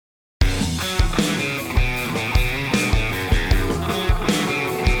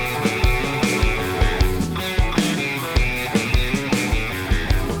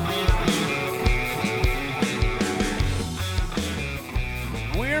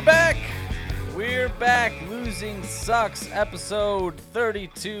We're back. We're back. Losing Sucks, episode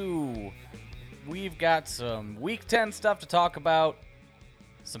 32. We've got some Week 10 stuff to talk about.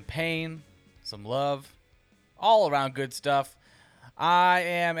 Some pain, some love, all around good stuff. I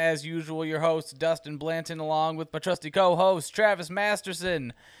am, as usual, your host, Dustin Blanton, along with my trusty co-host, Travis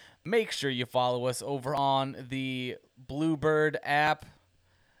Masterson. Make sure you follow us over on the Bluebird app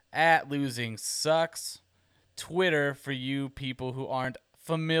at Losing Sucks. Twitter for you people who aren't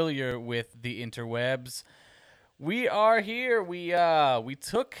familiar with the interwebs. We are here. We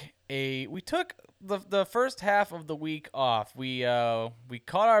took the first half of the week off. We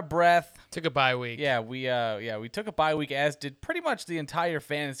caught our breath. Took a bye week. Yeah, we took a bye week, as did pretty much the entire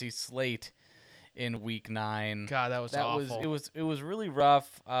fantasy slate in week 9. God, that was awful. It was really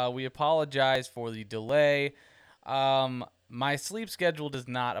rough. We apologize for the delay. My sleep schedule does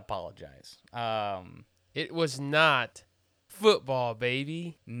not apologize. It was not football,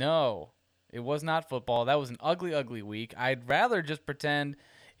 baby. No, it was not football. That was an ugly, ugly week. I'd rather just pretend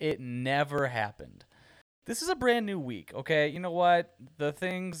it never happened. This is a brand new week, okay? You know what? The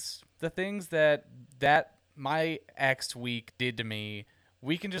things that my ex week did to me,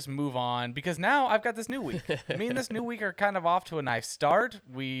 we can just move on because now I've got this new week. Me and this new week are kind of off to a nice start.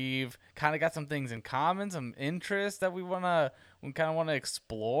 We've kind of got some things in common, some interests that we kind of want to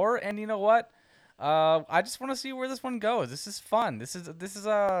explore. And you know what? I just want to see where this one goes. This is fun. This is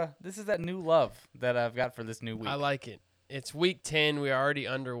that new love that I've got for this new week. I like it. It's week 10. We are already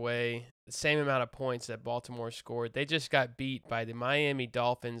underway. The same amount of points that Baltimore scored. They just got beat by the Miami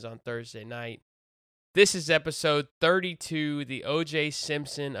Dolphins on Thursday night. This is episode 32, the O.J.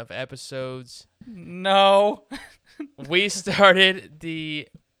 Simpson of episodes. No. We started the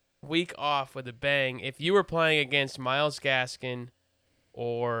week off with a bang. If you were playing against Myles Gaskin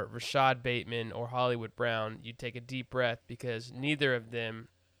or Rashad Bateman or Hollywood Brown, you'd take a deep breath because nobody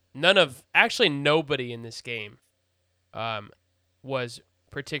in this game was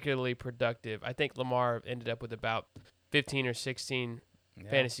particularly productive. I think Lamar ended up with about 15 or 16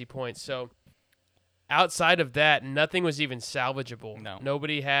 fantasy points. So outside of that, nothing was even salvageable. No.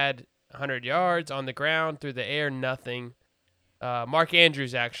 Nobody had 100 yards on the ground, through the air, nothing. Mark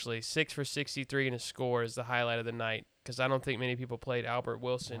Andrews, actually, 6 for 63 in a score is the highlight of the night because I don't think many people played Albert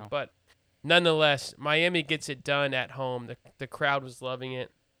Wilson. No. But nonetheless, Miami gets it done at home. The crowd was loving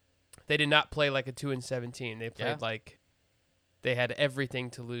it. They did not play like a 2-17. They played like they had everything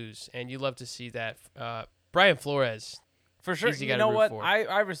to lose, and you love to see that. Brian Flores. For sure. Easy You guy to know root what? for.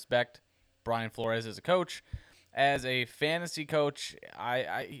 I respect Brian Flores as a coach. As a fantasy coach,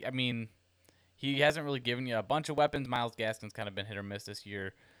 I mean, he hasn't really given you a bunch of weapons. Myles Gaskin's kind of been hit or miss this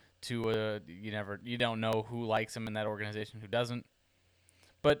year. You don't know who likes him in that organization, who doesn't.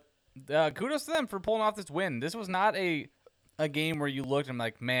 But kudos to them for pulling off this win. This was not a game where you looked and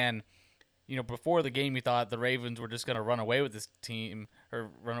like, man, before the game you thought the Ravens were just going to run away with this team or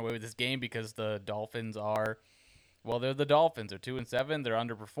run away with this game because the Dolphins are, well, they're the Dolphins. They're 2-7. They're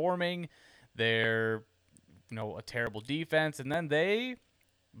underperforming. They're, a terrible defense. And then they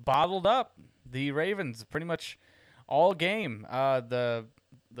bottled up the Ravens pretty much all game.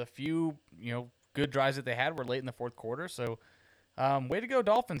 The few, good drives that they had were late in the fourth quarter. So, way to go,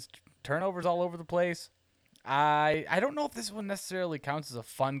 Dolphins. Turnovers all over the place. I don't know if this one necessarily counts as a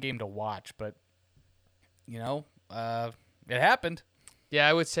fun game to watch, but, it happened. Yeah,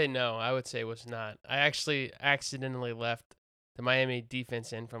 I would say no. I would say it was not. I actually accidentally left the Miami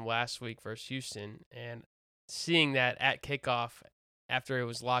defense in from last week versus Houston, and seeing that at kickoff after it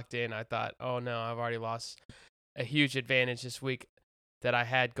was locked in, I thought, oh no, I've already lost a huge advantage this week that I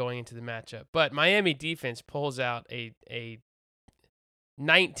had going into the matchup. But Miami defense pulls out a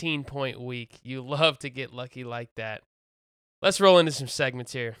 19-point week. You love to get lucky like that. Let's roll into some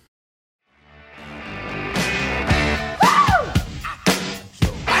segments here.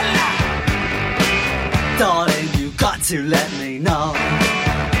 Darling, you got to let me know.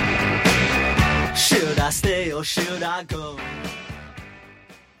 Should I stay or should I go?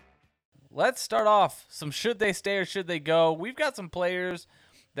 Let's start off some should they stay or should they go. We've got some players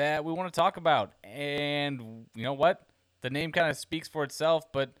that we want to talk about. And you know what? The name kind of speaks for itself,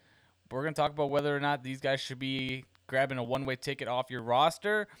 but we're going to talk about whether or not these guys should be grabbing a one-way ticket off your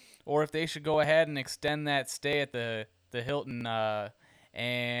roster or if they should go ahead and extend that stay at the Hilton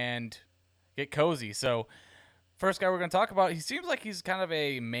and get cozy. So first guy we're going to talk about, he seems like he's kind of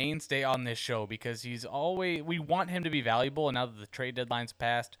a mainstay on this show because we want him to be valuable, and now that the trade deadline's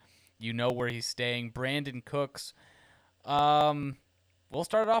passed, you know where he's staying. Brandin Cooks. We'll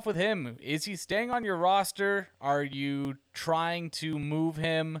start it off with him. Is he staying on your roster? Are you trying to move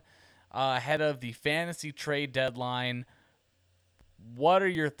him ahead of the fantasy trade deadline? What are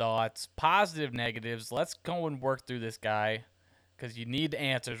your thoughts? Positive, negatives. Let's go and work through this guy because you need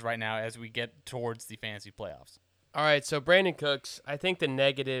answers right now as we get towards the fantasy playoffs. All right, so Brandon Cooks, I think the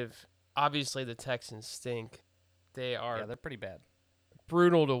negative, obviously the Texans stink. They are Yeah, they're pretty bad.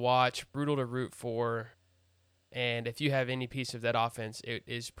 brutal to watch, brutal to root for. And if you have any piece of that offense, it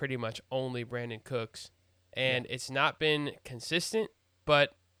is pretty much only Brandon Cooks. And it's not been consistent,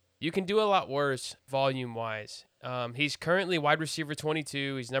 but you can do a lot worse volume-wise. He's currently wide receiver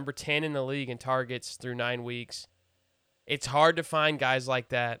 22. He's number 10 in the league in targets through 9 weeks. It's hard to find guys like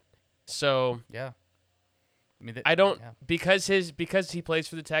that. So Yeah. I mean, because he plays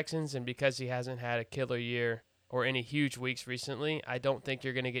for the Texans and because he hasn't had a killer year or any huge weeks recently, I don't think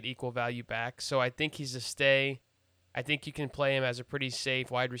you're going to get equal value back. So I think he's a stay. I think you can play him as a pretty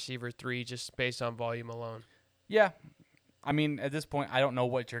safe wide receiver 3 just based on volume alone. Yeah. I mean, at this point, I don't know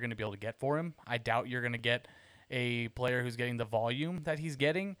what you're going to be able to get for him. I doubt you're going to get a player who's getting the volume that he's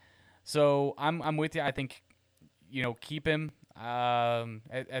getting. So I'm with you. I think, keep him.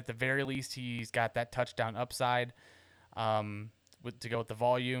 At the very least, he's got that touchdown upside to go with the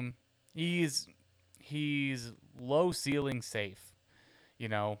volume. He's low ceiling safe,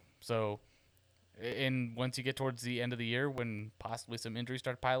 So, and once you get towards the end of the year, when possibly some injuries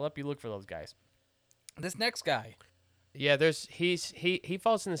start to pile up, you look for those guys. This next guy. Yeah, he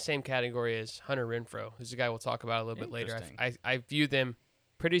falls in the same category as Hunter Renfrow, who's a guy we'll talk about a little bit later. I view them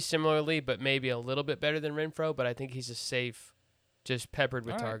pretty similarly, but maybe a little bit better than Renfrow, but I think he's a safe, just peppered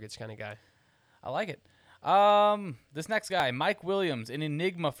with targets kind of guy. I like it. This next guy, Mike Williams, an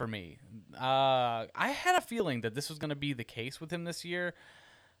enigma for me. I had a feeling that this was going to be the case with him this year.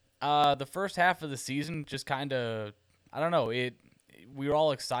 The first half of the season just kind of, I don't know, we were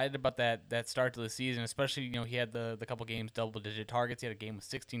all excited about that start to the season, especially, he had the couple games, double-digit targets. He had a game with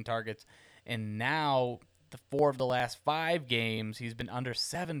 16 targets, and now the 4 of the last 5 games, he's been under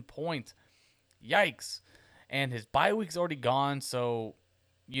 7 points. Yikes. And his bye week's already gone, so,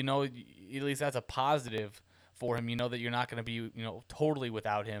 at least that's a positive for him. You know that you're not going to be, totally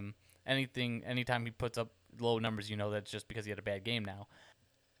without him. Anytime he puts up low numbers, that's just because he had a bad game now.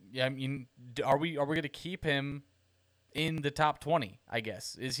 Yeah, I mean, are we going to keep him in the top 20, I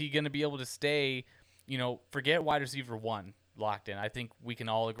guess? Is he going to be able to stay, forget wide receiver 1 locked in? I think we can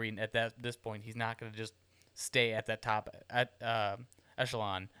all agree at this point he's not going to just stay at that top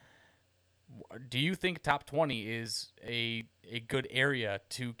echelon. Do you think top 20 is a good area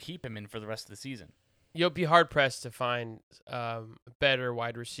to keep him in for the rest of the season? You'll be hard-pressed to find better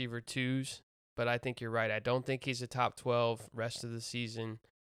wide receiver 2s, but I think you're right. I don't think he's a top 12 rest of the season,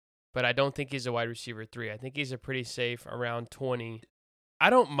 but I don't think he's a wide receiver 3. I think he's a pretty safe around 20. I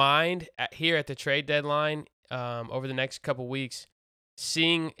don't mind here at the trade deadline over the next couple weeks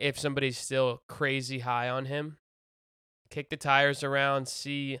seeing if somebody's still crazy high on him, kick the tires around,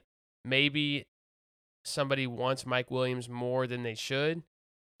 see maybe somebody wants Mike Williams more than they should.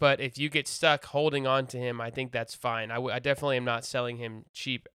 But if you get stuck holding on to him, I think that's fine. I definitely am not selling him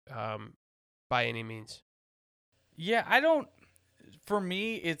cheap by any means. Yeah, for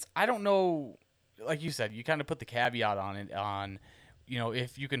me, I don't know, like you said, you kind of put the caveat on it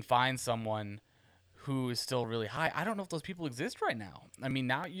if you can find someone who is still really high. I don't know if those people exist right now. I mean,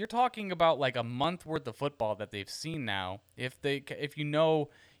 now you're talking about like a month worth of football that they've seen now. If you know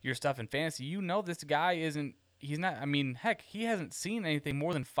your stuff in fantasy, this guy he's not, I mean, heck, he hasn't seen anything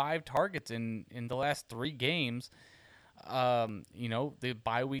more than 5 targets in the last 3 games. The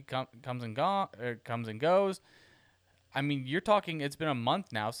bye week comes and goes. I mean, you're talking, it's been a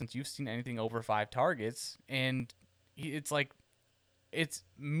month now since you've seen anything over 5 targets, and it's like, it's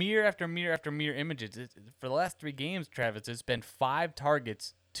mirror after mirror after mirror images. For the last 3 games, Travis, it's been 5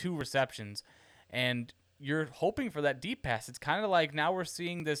 targets, 2 receptions, and you're hoping for that deep pass. It's kind of like now we're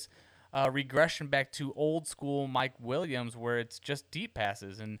seeing this regression back to old school Mike Williams where it's just deep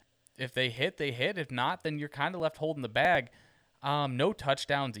passes, and if they hit, they hit. If not, then you're kind of left holding the bag. No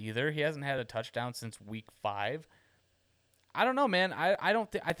touchdowns either. He hasn't had a touchdown since week 5. I don't know, man.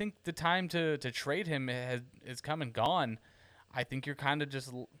 I think the time to trade him is come and gone. I think you're kind of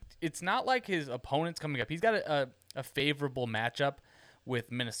just, it's not like his opponent's coming up. He's got a favorable matchup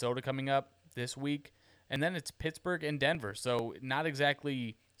with Minnesota coming up this week, and then it's Pittsburgh and Denver. So not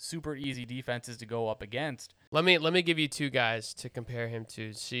exactly super easy defenses to go up against. Let me give you 2 guys to compare him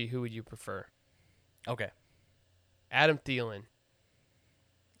to. See who would you prefer. Okay. Adam Thielen.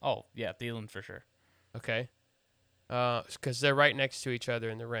 Oh yeah, Thielen for sure. Okay. Because they're right next to each other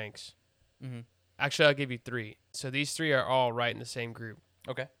in the ranks. Mm-hmm. Actually, I'll give you 3. So these 3 are all right in the same group.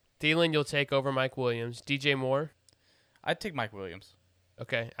 Okay. Thielen, you'll take over Mike Williams. DJ Moore. I'd take Mike Williams.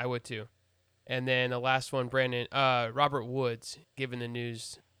 Okay, I would too. And then the last one, Robert Woods, given the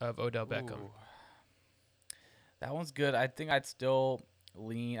news of Odell Beckham. Ooh. That one's good. I think I'd still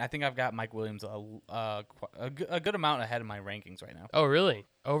lean. I think I've got Mike Williams a good amount ahead of my rankings right now. Oh, really?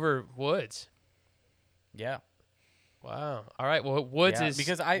 Over Woods? Yeah. Wow. All right. Well, Woods Yeah, is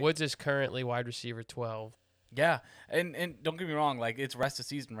because Woods is currently wide receiver 12. Yeah, and don't get me wrong, like it's rest of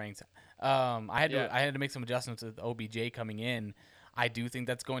season ranks. I had to make some adjustments with OBJ coming in. I do think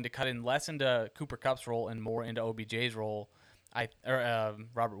that's going to cut in less into Cooper Kupp's role and more into OBJ's role.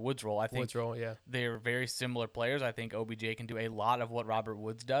 Robert Woods' role. I think Woods' role, yeah. they're very similar players. I think OBJ can do a lot of what Robert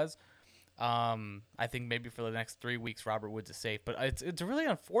Woods does. I think maybe for the next 3 weeks, Robert Woods is safe. But it's really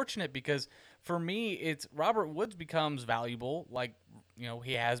unfortunate because for me, it's Robert Woods becomes valuable, like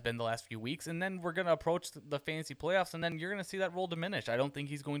he has been the last few weeks, and then we're gonna approach the fantasy playoffs, and then you're gonna see that role diminish. I don't think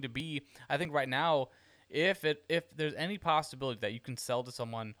he's going to be. I think right now, if there's any possibility that you can sell to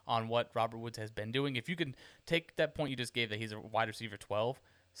someone on what Robert Woods has been doing, if you can take that point you just gave that he's a wide receiver 12,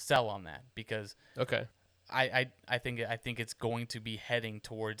 sell on that because Okay. I think it's going to be heading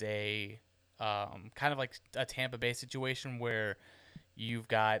towards a kind of like a Tampa Bay situation where you've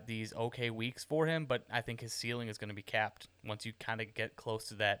got these okay weeks for him, but I think his ceiling is going to be capped once you kind of get close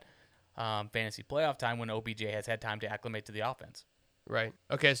to that fantasy playoff time when OBJ has had time to acclimate to the offense. Right.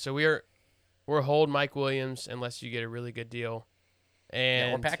 Okay, so we're hold Mike Williams unless you get a really good deal.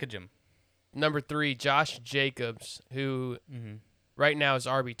 And or package him. Number 3, Josh Jacobs, who right now is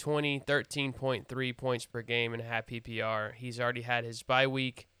RB20, 13.3 points per game and a half PPR. He's already had his bye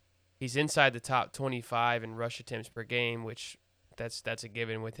week. He's inside the top 25 in rush attempts per game, which that's a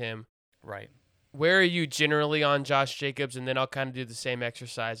given with him. Right. Where are you generally on Josh Jacobs? And then I'll kind of do the same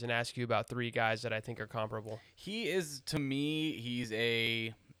exercise and ask you about 3 guys that I think are comparable. He is, to me, he's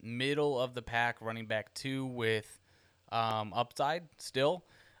a middle of the pack running back 2 with upside still.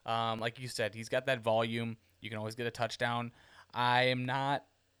 Like you said, he's got that volume. You can always get a touchdown. I am not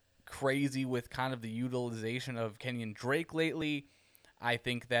crazy with kind of the utilization of Kenyon Drake lately. I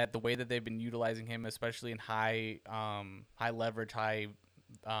think that the way that they've been utilizing him, especially in high leverage, high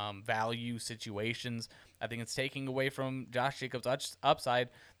value situations, I think it's taking away from Josh Jacobs' upside.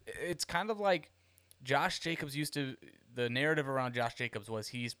 It's kind of like Josh Jacobs the narrative around Josh Jacobs was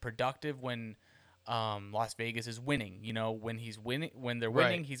he's productive when Las Vegas is winning. When they're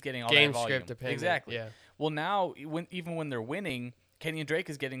winning, Right. he's getting all Game that volume. script dependent. Exactly. Yeah. Well, now even when they're winning, Kenyon Drake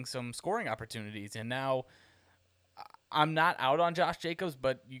is getting some scoring opportunities, and now I'm not out on Josh Jacobs,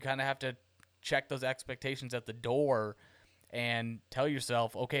 but you kind of have to check those expectations at the door and tell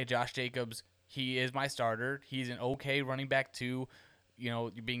yourself, okay, Josh Jacobs, he is my starter. He's an okay running back 2,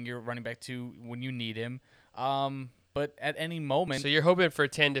 being your running back 2 when you need him. But at any moment, So you're hoping for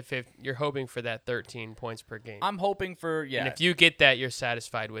 10 to 15. You're hoping for that 13 points per game. I'm hoping for And if you get that, you're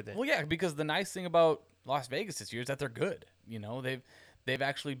satisfied with it. Well, yeah, because the nice thing about Las Vegas this year is that they're good. They've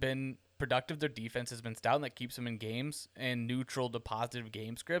actually been productive. Their defense has been stout, and that keeps them in games and neutral to positive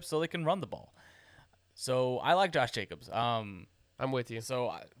game scripts, so they can run the ball. So I like Josh Jacobs. I'm with you.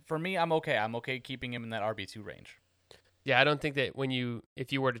 So for me, I'm okay. I'm okay keeping him in that RB2 range. Yeah, I don't think that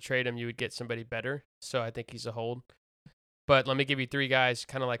if you were to trade him, you would get somebody better. So I think he's a hold. But let me give you 3 guys,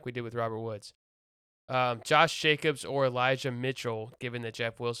 kind of like we did with Robert Woods. Josh Jacobs or Elijah Mitchell, given that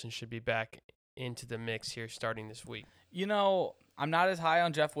Jeff Wilson should be back into the mix here starting this week. I'm not as high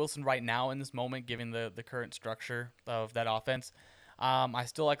on Jeff Wilson right now in this moment, given the current structure of that offense. I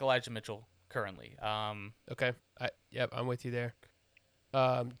still like Elijah Mitchell currently. Okay. I'm with you there.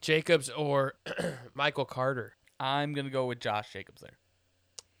 Jacobs or Michael Carter. I'm going to go with Josh Jacobs there.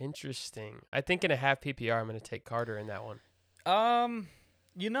 Interesting. I think in a half PPR, I'm going to take Carter in that one.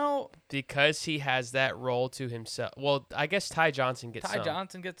 Because he has that role to himself. Well, I guess Ty Johnson gets some. But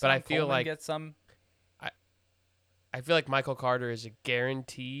I feel Coleman like gets some. I feel like Michael Carter is a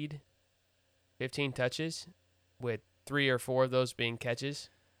guaranteed 15 touches, with 3 or 4 of those being catches.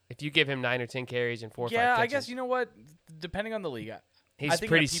 If you give him 9 or 10 carries and 4 or 5 catches. Yeah, I guess you know what? Depending on the league, he's I think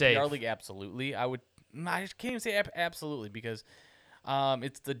pretty in a PPR safe. league, absolutely. I can't even say absolutely because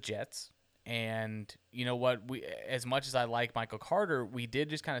it's the Jets. And you know what? As much as I like Michael Carter, we did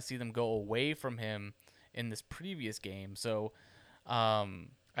just kind of see them go away from him in this previous game. So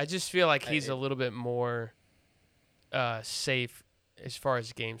I just feel like he's a little bit more safe as far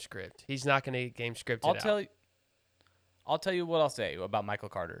as game script. He's not going to get game scripted I'll tell you what I'll say about Michael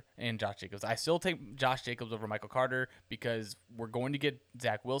Carter and Josh Jacobs. I still take Josh Jacobs over Michael Carter because we're going to get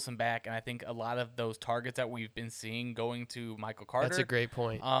Zach Wilson back, and I think a lot of those targets that we've been seeing going to Michael Carter. That's a great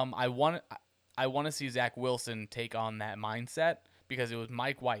point. I want to see Zach Wilson take on that mindset because it was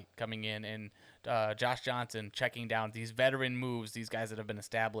Mike White coming in and Josh Johnson checking down these veteran moves, these guys that have been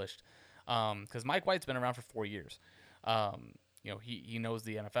established. because Mike White's been around for 4 years. He knows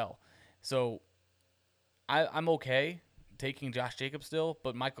the NFL. So I'm okay taking Josh Jacobs still,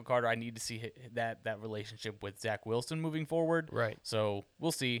 but Michael Carter, I need to see that relationship with Zach Wilson moving forward. Right. So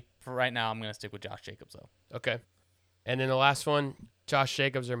we'll see. For right now, I'm going to stick with Josh Jacobs, though. Okay. And then the last one, Josh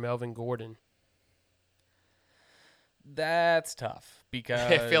Jacobs or Melvin Gordon? That's tough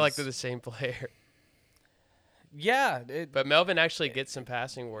because I feel like they're the same player. Yeah. But Melvin actually gets some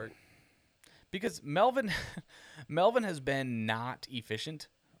passing work. Because Melvin has been not efficient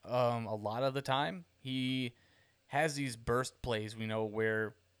a lot of the time. He has these burst plays,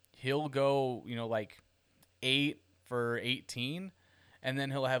 where he'll go, like 8 for 18, and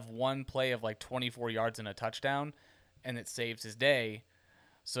then he'll have one play of like 24 yards and a touchdown, and it saves his day.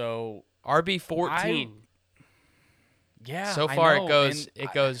 So RB14. Yeah. So far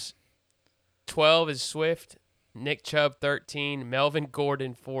it goes 12 is Swift, Nick Chubb 13, Melvin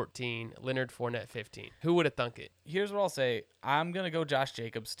Gordon 14, Leonard Fournette 15. Who would have thunk it? Here's what I'll say. I'm going to go Josh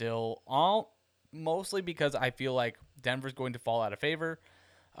Jacobs still, mostly because I feel like Denver's going to fall out of favor.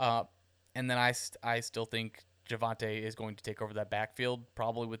 And then I still think Javonte is going to take over that backfield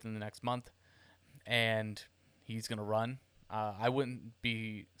probably within the next month, and he's going to run. I wouldn't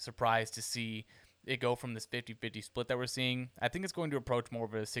be surprised to see it go from this 50-50 split that we're seeing. I think it's going to approach more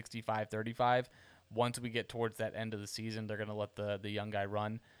of a 65-35. Once we get towards that end of the season, they're going to let the young guy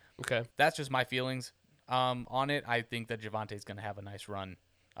run. Okay. That's just my feelings on it. I think that Javonte is going to have a nice run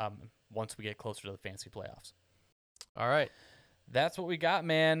once we get closer to the fantasy playoffs. All right. That's what we got,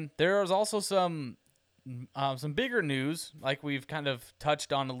 man. There is also some bigger news, like we've kind of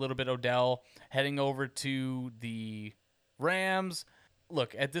touched on a little bit. Odell heading over to the Rams.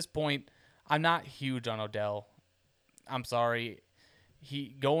 Look, at this point, I'm not huge on Odell. I'm sorry.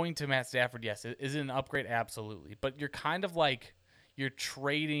 He going to Matt Stafford, yes, is it an upgrade? Absolutely. But you're kind of like you're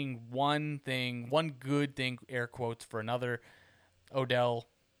trading one good thing, air quotes, for another. Odell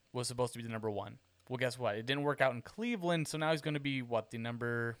was supposed to be the number one. Well, guess what? It didn't work out in Cleveland, so now he's going to be, the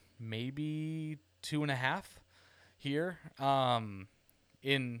number maybe 2.5 here? I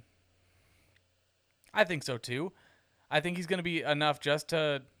think so, too. I think he's going to be enough just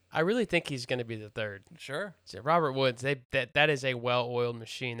to... I really think he's going to be the third. Sure. So Robert Woods, that is a well-oiled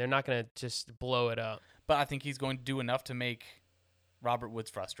machine. They're not going to just blow it up. But I think he's going to do enough to make Robert Woods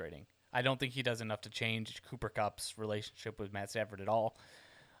frustrating. I don't think he does enough to change Cooper Kupp's relationship with Matt Stafford at all.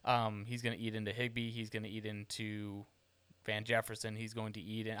 He's going to eat into Higbee. He's going to eat into Van Jefferson. He's going to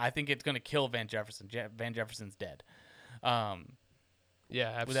eat in. I think it's going to kill Van Jefferson. Van Jefferson's dead. Yeah,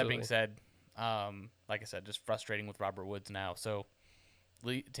 absolutely. With that being said, like I said, just frustrating with Robert Woods now. So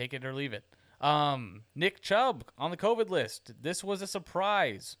take it or leave it. Nick Chubb on the COVID list. This was a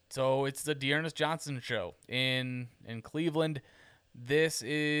surprise. So it's the Dearness Johnson show in Cleveland. This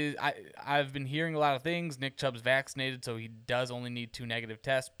is I've been hearing a lot of things. Nick Chubb's vaccinated, so he does only need 2 negative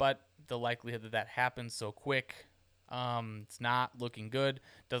tests, but the likelihood that happens so quick, it's not looking good.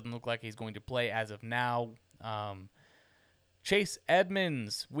 Doesn't look like he's going to play as of now. Chase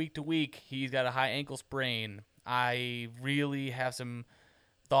Edmonds, week to week, he's got a high ankle sprain. I really have some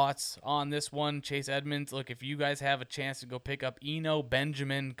thoughts on this one. Chase Edmonds, look, if you guys have a chance to go pick up Eno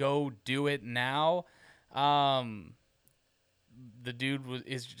Benjamin, go do it now. The dude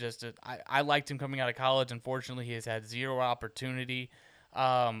is just I liked him coming out of college. Unfortunately, he has had zero opportunity.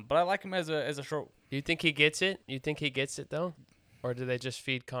 But I like him as a short. Do you think he gets it? You think he gets it though, or do they just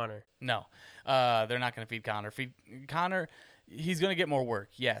feed Connor? No, they're not going to feed Connor. Connor, he's going to get more work,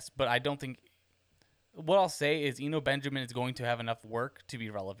 yes, but I don't think. What I'll say is Eno Benjamin is going to have enough work to be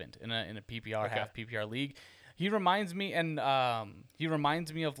relevant in a PPR half PPR league. He reminds me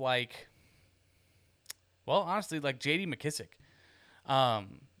of like, well, honestly, like J.D. McKissick.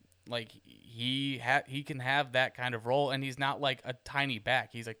 Like he can have that kind of role, and he's not like a tiny back.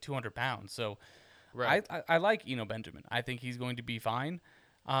 He's like 200 pounds. So right. I like Eno Benjamin. I think he's going to be fine.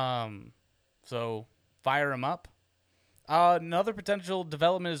 So fire him up. Another potential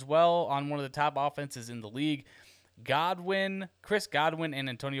development as well on one of the top offenses in the league. Chris Godwin and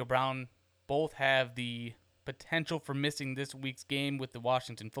Antonio Brown both have the potential for missing this week's game with the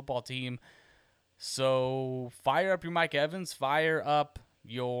Washington football team. So fire up your Mike Evans, fire up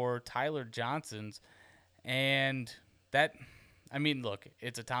your Tyler Johnsons. And that, look,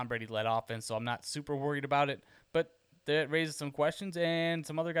 it's a Tom Brady-led offense, so I'm not super worried about it. But that raises some questions, and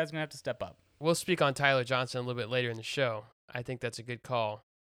some other guys are going to have to step up. We'll speak on Tyler Johnson a little bit later in the show. I think that's a good call.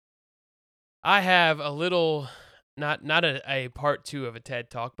 I have a little, not a part 2 of a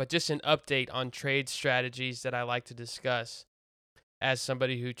TED Talk, but just an update on trade strategies that I like to discuss as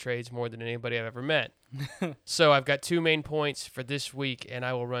somebody who trades more than anybody I've ever met. So I've got 2 main points for this week, and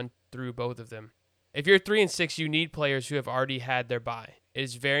I will run through both of them. If you're 3-6, you need players who have already had their bye. It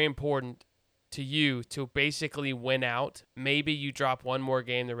is very important to you to basically win out. Maybe you drop one more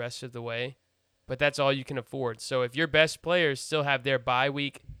game the rest of the way, but that's all you can afford. So if your best players still have their bye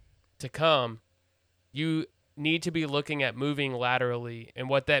week to come, you need to be looking at moving laterally. And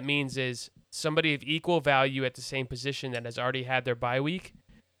what that means is somebody of equal value at the same position that has already had their bye week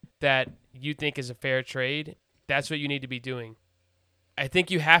that you think is a fair trade. That's what you need to be doing. I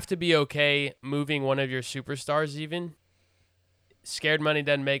think you have to be okay moving one of your superstars even. Scared money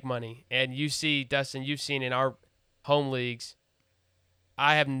doesn't make money. And you see, Dustin, you've seen in our home leagues,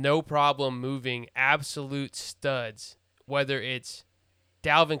 I have no problem moving absolute studs, whether it's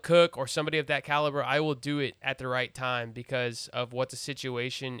Dalvin Cook or somebody of that caliber. I will do it at the right time because of what the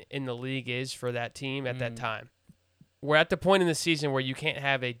situation in the league is for that team at that time. We're at the point in the season where you can't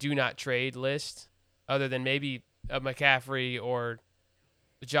have a do not trade list other than maybe a McCaffrey or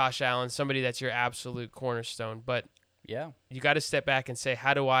Josh Allen, somebody that's your absolute cornerstone. But Yeah. you got to step back and say,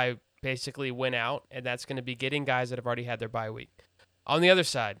 how do I basically win out? And that's going to be getting guys that have already had their bye week. On the other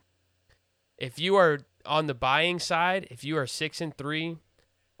side, if you are on the buying side, if you are 6-3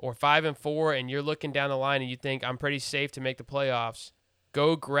 or 5-4 and you're looking down the line and you think I'm pretty safe to make the playoffs,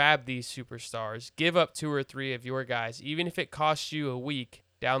 go grab these superstars. Give up 2 or 3 of your guys, even if it costs you a week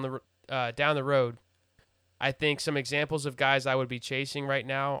down the road. I think some examples of guys I would be chasing right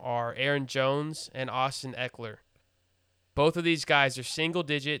now are Aaron Jones and Austin Eckler. Both of these guys are single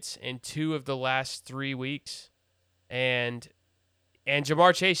digits in 2 of the last 3 weeks. And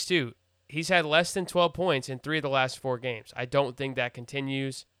Jamar Chase, too. He's had less than 12 points in 3 of the last 4 games. I don't think that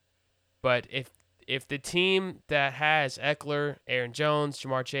continues. But if the team that has Eckler, Aaron Jones,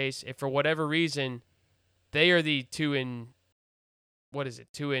 Jamar Chase, if for whatever reason they are the 2-7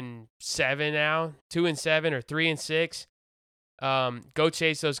 now, 2-7 or 3-6, go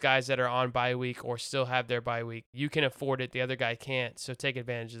chase those guys that are on bye week or still have their bye week. You can afford it. The other guy can't. So take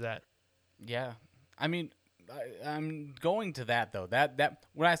advantage of that. Yeah. I mean, I'm going to that, though. That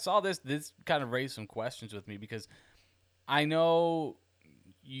when I saw this kind of raised some questions with me because I know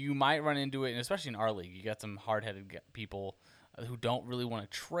you might run into it, and especially in our league, you got some hard-headed people who don't really want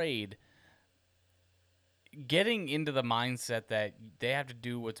to trade. Getting into the mindset that they have to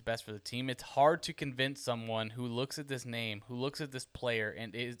do what's best for the team, it's hard to convince someone who looks at this name, who looks at this player,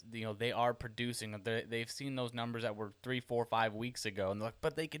 and they are producing. They've seen those numbers that were 3, 4, 5 weeks ago, and they're like,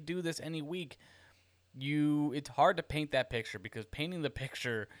 but they could do this any week. It's hard to paint that picture because painting the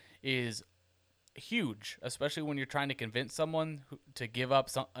picture is huge, especially when you're trying to convince someone to give up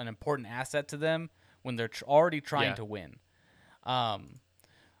an important asset to them when they're already trying to win.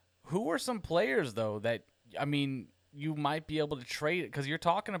 Who are some players, though, that, I mean, you might be able to trade it? Because you're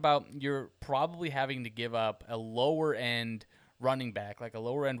talking about you're probably having to give up a lower-end running back, like a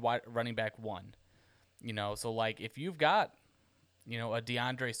lower-end running back 1. So, like, if you've got, a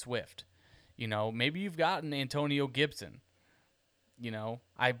DeAndre Swift, maybe you've got an Antonio Gibson.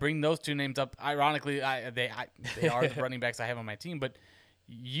 I bring those 2 names up. Ironically, they are the running backs I have on my team. But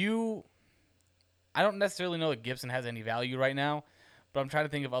I don't necessarily know that Gibson has any value right now. But I'm trying to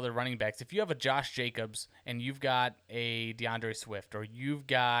think of other running backs. If you have a Josh Jacobs and you've got a DeAndre Swift, or you've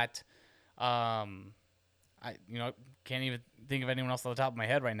got, can't even think of anyone else on the top of my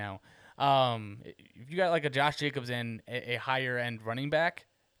head right now. If you got like a Josh Jacobs and a higher end running back,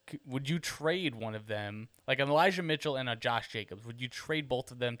 would you trade one of them, like an Elijah Mitchell and a Josh Jacobs? Would you trade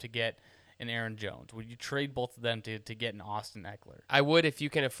both of them to get an Aaron Jones? Would you trade both of them to get an Austin Eckler? I would if you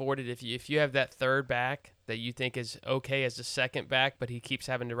can afford it. If you have that third back that you think is okay as a second back, but he keeps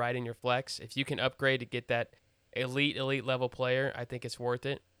having to ride in your flex, if you can upgrade to get that elite level player, I think it's worth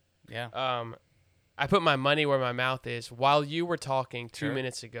it. Yeah. I put my money where my mouth is. While you were talking 2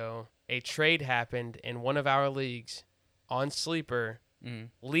 minutes ago, a trade happened in one of our leagues on Sleeper.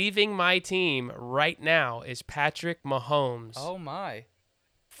 Leaving my team right now is Patrick Mahomes. Oh, my.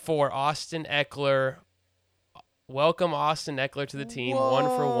 For Austin Eckler. Welcome Austin Eckler to the team. Whoa. 1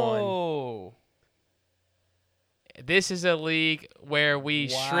 for 1. This is a league where we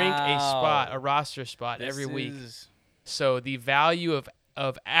shrink a roster spot every week. So the value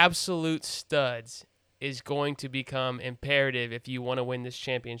of absolute studs is going to become imperative if you want to win this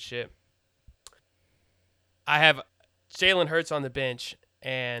championship. I have Jalen Hurts on the bench,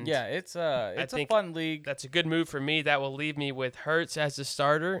 and yeah, it's a fun league. That's a good move for me. That will leave me with Hurts as the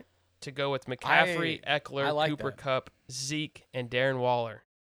starter to go with McCaffrey, Eckler, Cooper Kupp, Zeke, and Darren Waller.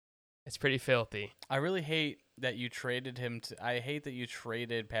 It's pretty filthy. I really hate that you traded him I hate that you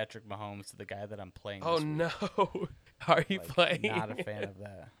traded Patrick Mahomes to the guy that I'm playing this week. No. Are you Like, playing? Not a fan of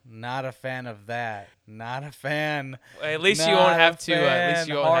that. Not a fan of that. Not a fan. At least you Not won't a have to. At least fan.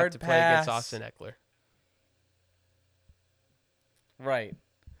 you won't have Hard to play against pass. Austin Eckler. Right.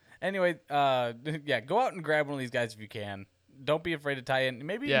 Anyway, yeah, go out and grab one of these guys if you can. Don't be afraid to tie in.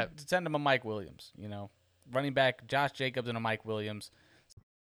 Maybe Yeah. send him a Mike Williams, running back Josh Jacobs and a Mike Williams.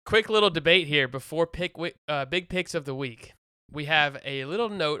 Quick little debate here before big picks of the week. We have a little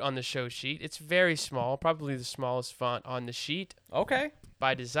note on the show sheet. It's very small, probably the smallest font on the sheet Okay.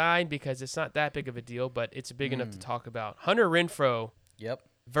 by design because it's not that big of a deal, but it's big enough to talk about. Hunter Renfrow Yep.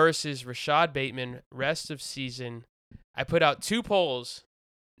 versus Rashad Bateman, rest of season. I put out 2 polls,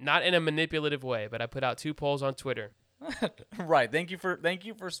 not in a manipulative way, but I put out 2 polls on Twitter. Right. Thank you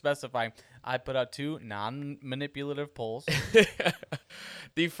for specifying. I put out 2 non-manipulative polls.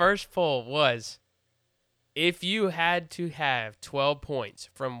 The first poll was, if you had to have 12 points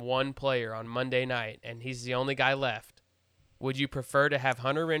from one player on Monday night and he's the only guy left, would you prefer to have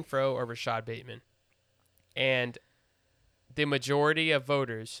Hunter Renfrow or Rashad Bateman? And the majority of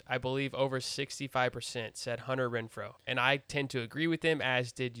voters, I believe over 65%, said Hunter Renfrow. And I tend to agree with them,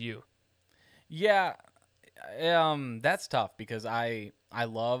 as did you. Yeah. That's tough because I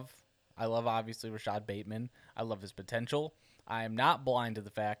love obviously Rashad Bateman. I love his potential. I am not blind to the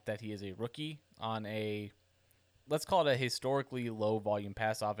fact that he is a rookie on a, let's call it a historically low volume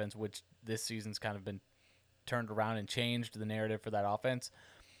pass offense, which this season's kind of been turned around and changed the narrative for that offense.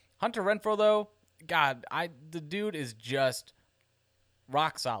 Hunter Renfrow, though, God, the dude is just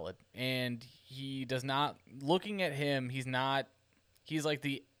rock solid, and he does not. Looking at him, he's like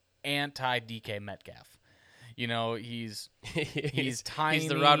the anti DK Metcalf. He's tiny. He's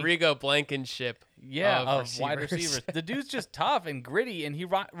the Rodrigo Blankenship. Of wide receivers. The dude's just tough and gritty, and he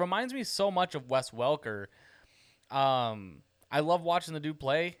reminds me so much of Wes Welker. I love watching the dude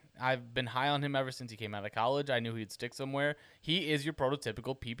play. I've been high on him ever since he came out of college. I knew he'd stick somewhere. He is your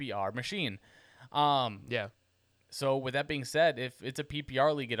prototypical PPR machine. Yeah. So with that being said, if it's a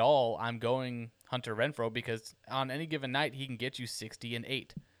PPR league at all, I'm going Hunter Renfrow because on any given night he can get you 60 and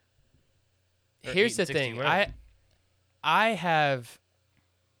 8. Here's the thing. I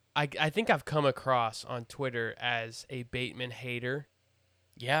think I've come across on Twitter as a Bateman hater.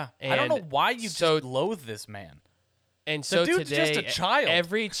 Yeah. I don't know why you just loathe this man. And so dude's today, just a child.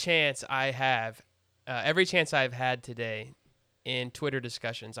 every chance I've had today in Twitter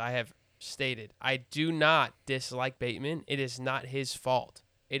discussions, I have stated, I do not dislike Bateman. It is not his fault.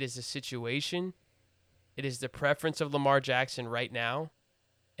 It is the situation. It is the preference of Lamar Jackson right now.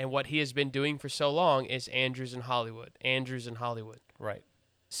 And what he has been doing for so long is Andrews and Hollywood. Right.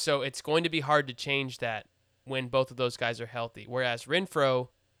 So it's going to be hard to change that when both of those guys are healthy. Whereas Renfrow,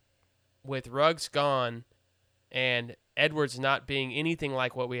 with Ruggs gone and Edwards not being anything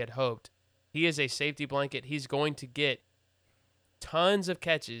like what we had hoped, he is a safety blanket. He's going to get tons of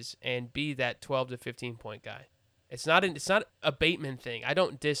catches and be that 12 to 15 point guy. It's not a Bateman thing. I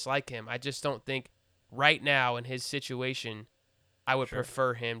don't dislike him. I just don't think right now in his situation I would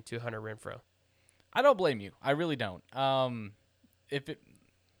prefer him to Hunter Renfrow. I don't blame you. I really don't.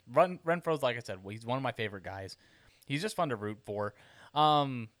 Renfro's, like I said, he's one of my favorite guys. He's just fun to root for.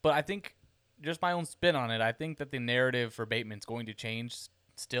 But I think, just my own spin on it, I think that the narrative for Bateman's going to change.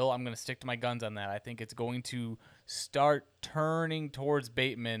 Still, I'm going to stick to my guns on that. I think it's going to start turning towards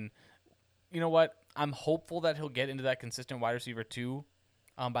Bateman. You know what? I'm hopeful that he'll get into that consistent wide receiver 2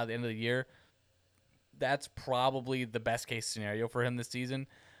 by the end of the year. That's probably the best case scenario for him this season.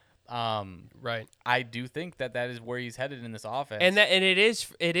 Right. I do think that is where he's headed in this offense. And it is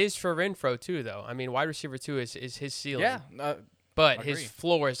for Renfrow too, though. I mean, wide receiver 2 is his ceiling. Yeah. But his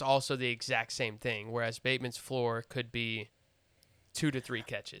floor is also the exact same thing. Whereas Bateman's floor could be 2 to 3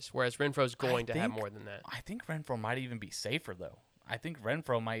 catches, whereas Renfro's going to have more than that. I think Renfrow might even be safer though. I think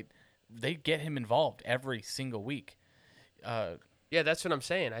Renfrow they get him involved every single week. Yeah, that's what I'm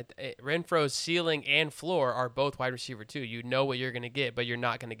saying. Renfro's ceiling and floor are both wide receiver 2. You know what you're going to get, but you're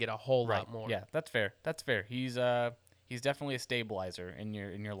not going to get a whole lot more. Yeah, that's fair. He's definitely a stabilizer in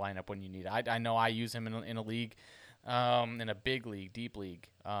your lineup when you need it. I know I use him in a league, in a big league, deep league,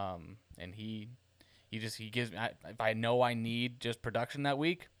 and he gives me. If I know I need just production that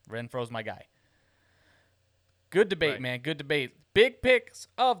week, Renfro's my guy. Good debate, man. Good debate. Big picks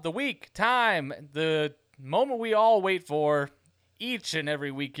of the week. Time. The moment we all wait for. Each and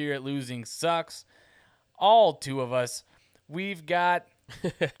every week here at Losing Sucks, all 2 of us, we've got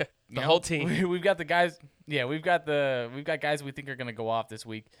the whole team. We've got the guys. Yeah, we've got guys we think are going to go off this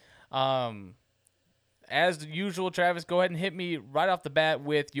week. As usual, Travis, go ahead and hit me right off the bat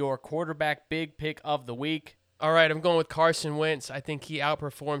with your quarterback big pick of the week. All right, I'm going with Carson Wentz. I think he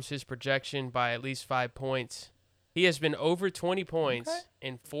outperforms his projection by at least 5 points. He has been over 20 points Okay.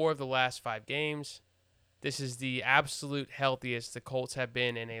 in 4 of the last 5 games. This is the absolute healthiest the Colts have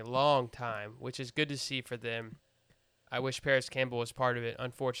been in a long time, which is good to see for them. I wish Paris Campbell was part of it,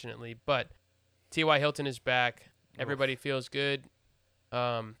 unfortunately. But T.Y. Hilton is back. Everybody feels good.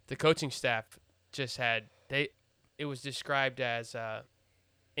 The coaching staff just had it was described as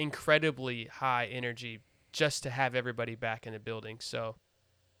incredibly high energy just to have everybody back in the building. So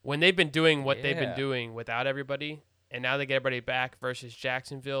when they've been doing what they've been Yeah. doing without everybody, and now they get everybody back versus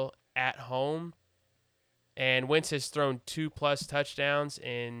Jacksonville at home, and Wentz has thrown 2+ touchdowns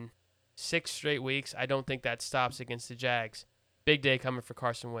in 6 straight weeks, I don't think that stops against the Jags. Big day coming for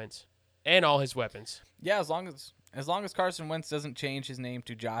Carson Wentz and all his weapons. Yeah, as long as Carson Wentz doesn't change his name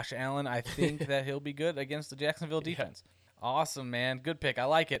to Josh Allen, I think that he'll be good against the Jacksonville defense. Awesome, man. Good pick. I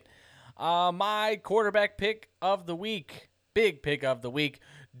like it. My quarterback pick of the week, big pick of the week,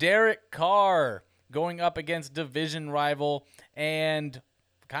 Derek Carr going up against division rival and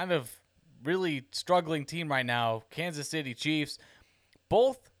kind of really struggling team right now, Kansas City Chiefs.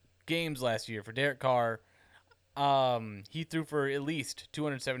 Both games last year for Derek Carr, he threw for at least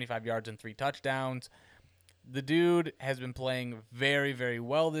 275 yards and 3 touchdowns. The dude has been playing very, very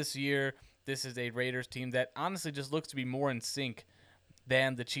well this year. This is a Raiders team that honestly just looks to be more in sync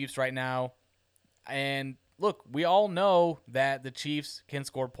than the Chiefs right now. And look, we all know that the Chiefs can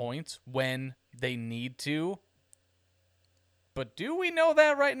score points when they need to. But do we know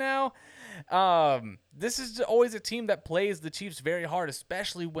that right now? This is always a team that plays the Chiefs very hard,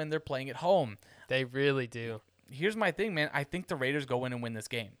 especially when they're playing at home. They really do. Here's my thing, man. I think the Raiders go in and win this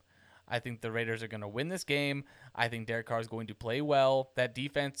game. I think the Raiders are going to win this game. I think Derek Carr is going to play well. That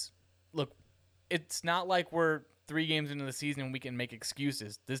defense, look, it's not like we're 3 games into the season and we can make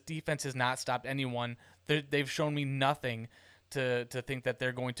excuses. This defense has not stopped anyone. They've shown me nothing to think that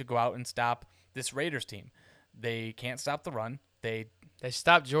they're going to go out and stop this Raiders team. They can't stop the run. They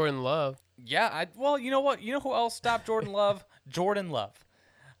stopped Jordan Love. Yeah, well, you know what? You know who else stopped Jordan Love? Jordan Love.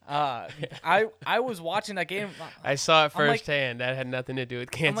 I was watching that game. I saw it I'm like- firsthand. That had nothing to do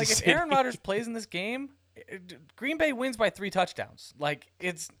with Kansas I'm like, if City. Aaron Rodgers plays in this game, Green Bay wins by 3 touchdowns. Like,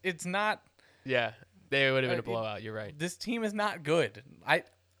 it's not. Yeah, they would have been a blowout. You're right. This team is not good.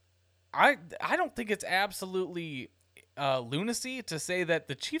 I don't think it's absolutely lunacy to say that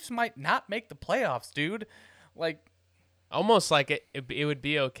the Chiefs might not make the playoffs, dude. Like, Almost like it would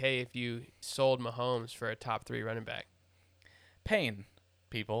be okay if you sold Mahomes for a top 3 running back. pain,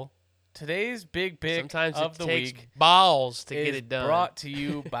 people. Today's big pick Sometimes of it the takes week balls to is get it done. brought to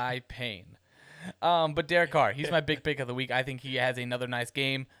you by Pain. But Derek Carr, he's my big pick of the week. I think he has another nice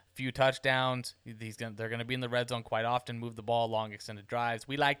game, few touchdowns. They're gonna be in the red zone quite often, move the ball, long extended drives.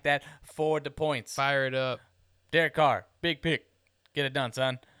 We like that for the points. Fire it up. Derek Carr, big pick, get it done,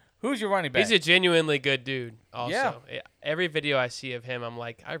 son. Who's your running back? He's a genuinely good dude. Also, Yeah. Every video I see of him, I'm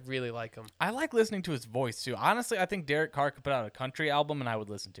like, I really like him. I like listening to his voice too. Honestly, I think Derek Carr could put out a country album and I would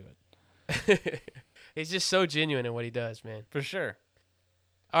listen to it He's just so genuine in what he does, man. for sure.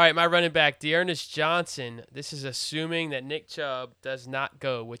 All right, my running back, Dearness Johnson. This is assuming that Nick Chubb does not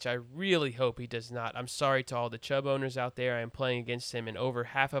go, which I really hope he does not. I'm sorry to all the Chubb owners out there. I am playing against him in over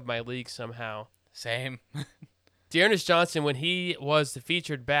half of my leagues somehow. Same. Dearness Johnson, when he was the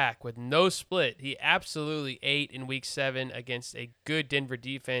featured back with no split, he absolutely ate in Week 7 against a good Denver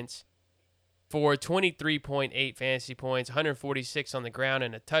defense for 23.8 fantasy points, 146 on the ground,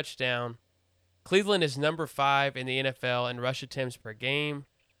 and a touchdown. Cleveland is number 5 in the NFL in rush attempts per game.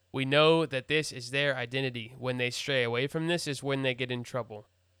 We know that this is their identity. When they stray away from this is when they get in trouble.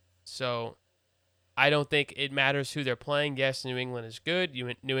 So I don't think it matters who they're playing. Yes, New England is good.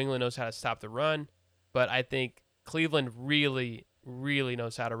 New England knows how to stop the run. But I think Cleveland really, really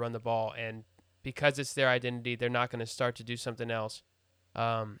knows how to run the ball. And because it's their identity, they're not going to start to do something else,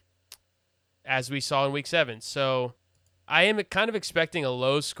 as we saw in Week 7. So I am kind of expecting a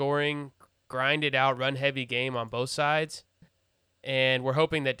low-scoring, grinded-out, run-heavy game on both sides. And we're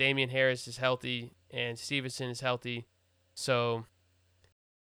hoping that Damian Harris is healthy and Stevenson is healthy. So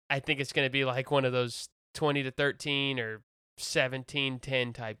I think it's going to be like one of those 20-13 or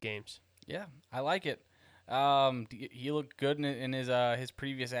 17-10 type games. Yeah, I like it. He looked good in his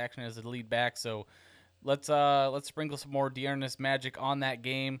previous action as a lead back. So let's sprinkle some more Dearness magic on that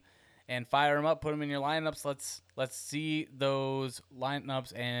game and fire him up. Put him in your lineups. Let's see those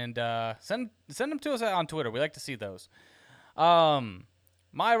lineups and send them to us on Twitter. We like to see those. My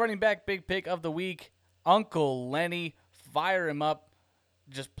running back big pick of the week, Uncle Lenny. Fire him up.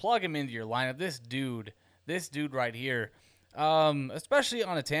 Just plug him into your lineup. This dude right here. Especially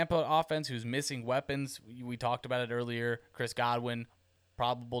on a Tampa offense who's missing weapons. We talked about it earlier. Chris Godwin,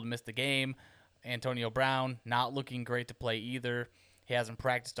 probable to miss the game. Antonio Brown not looking great to play either. He hasn't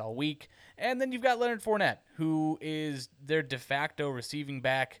practiced all week. And then you've got Leonard Fournette, who is their de facto receiving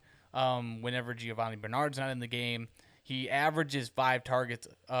back whenever Giovanni Bernard's not in the game. He averages 5 targets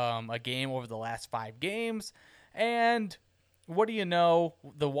a game over the last 5 games. And what do you know?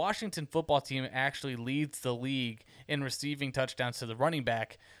 The Washington football team actually leads the league in receiving touchdowns to the running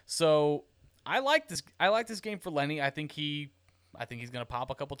back. So I like this. I like this game for Lenny. I think he's going to pop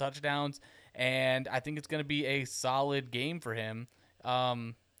a couple touchdowns, and I think it's going to be a solid game for him.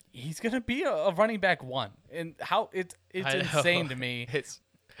 He's going to be a running back 1, and how it's insane to me.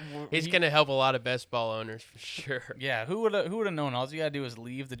 He's going to help a lot of best ball owners for sure. Yeah, who would have known? All you got to do is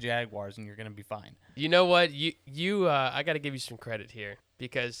leave the Jaguars, and you're going to be fine. You know what? I got to give you some credit here,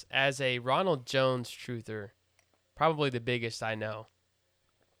 because as a Ronald Jones truther, probably the biggest I know,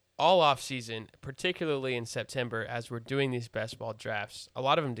 all off season, particularly in September, as we're doing these best ball drafts, a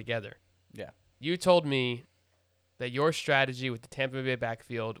lot of them together. Yeah. You told me that your strategy with the Tampa Bay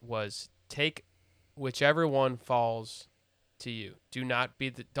backfield was take whichever one falls to you.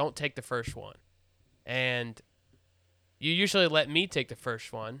 Don't take the first one. And you usually let me take the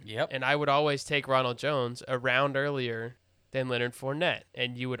first one. Yep. And I would always take Ronald Jones a round earlier than Leonard Fournette.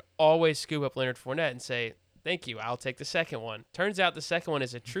 And you would always scoop up Leonard Fournette and say, thank you, I'll take the second one. Turns out the second one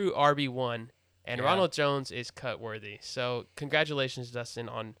is a true RB1, and Yeah. Ronald Jones is cut worthy. So congratulations, Dustin,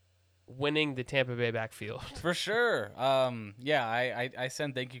 on winning the Tampa Bay backfield. For sure. I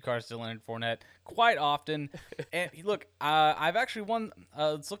send thank you cards to Leonard Fournette quite often. And look, I've actually won.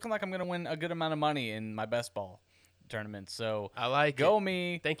 It's looking like I'm going to win a good amount of money in my best ball tournament. So I like go it.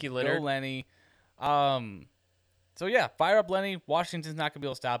 me. Thank you, Leonard. Go Lenny. So yeah, fire up Lenny. Washington's not going to be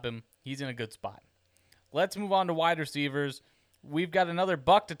able to stop him. He's in a good spot. Let's move on to wide receivers. We've got another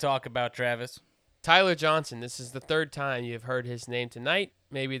buck to talk about, Travis. Tyler Johnson, this is the third time you've heard his name tonight.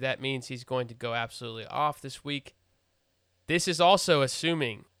 Maybe that means he's going to go absolutely off this week. This is also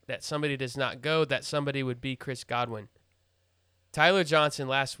assuming that somebody does not go, that somebody would be Chris Godwin. Tyler Johnson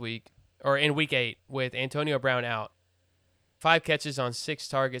last week, or in week 8, with Antonio Brown out, 5 catches on 6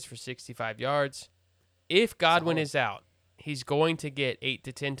 targets for 65 yards. If Godwin is out, he's going to get 8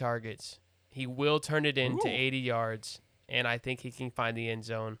 to 10 targets. He will turn it into 80 yards, and I think he can find the end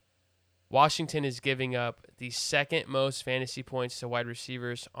zone. Washington is giving up the second most fantasy points to wide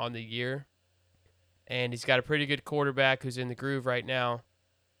receivers on the year, and he's got a pretty good quarterback who's in the groove right now.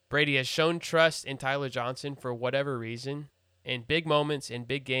 Brady has shown trust in Tyler Johnson for whatever reason. In big moments, in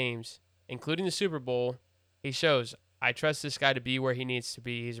big games, including the Super Bowl, he shows, I trust this guy to be where he needs to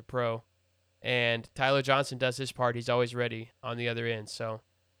be. He's a pro. And Tyler Johnson does his part. He's always ready on the other end. So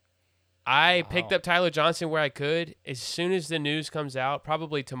I picked up Tyler Johnson where I could. As soon as the news comes out,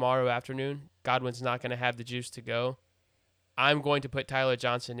 probably tomorrow afternoon, Godwin's not going to have the juice to go. I'm going to put Tyler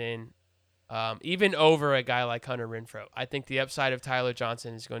Johnson in, even over a guy like Hunter Renfrow. I think the upside of Tyler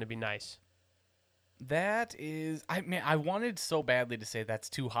Johnson is going to be nice. That is, I wanted so badly to say that's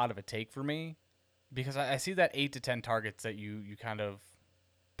too hot of a take for me, because I see that 8 to 10 targets that you kind of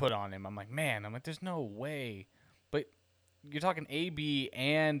put on him. I'm like, there's no way. But you're talking AB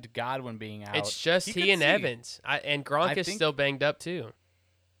and Godwin being out. It's just he and Evans, and Gronk is still banged up too.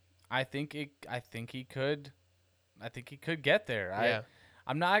 I think he could get there. Yeah.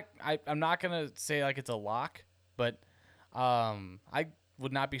 I'm not gonna say like it's a lock, but I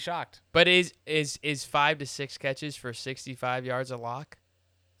would not be shocked. But is 5 to 6 catches for 65 yards a lock?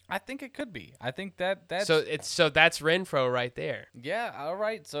 I think it could be. I think that's so that's Renfrow right there. Yeah. All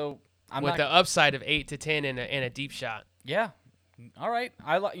right. So with the upside of 8 to 10 in a deep shot. Yeah. All right.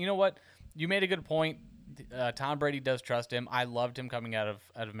 You know what? You made a good point. Tom Brady does trust him. I loved him coming out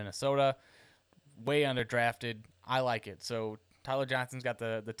of Minnesota. Way underdrafted. I like it. So Tyler Johnson's got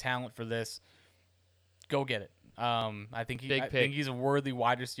the talent for this. Go get it. I think he's a worthy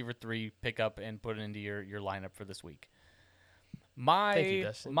wide receiver 3 pickup and put it into your lineup for this week.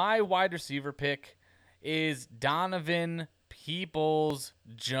 My wide receiver pick is Donovan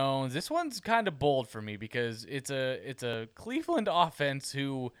Peoples-Jones. This one's kind of bold for me because it's a Cleveland offense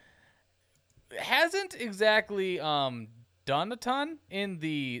who hasn't exactly done a ton in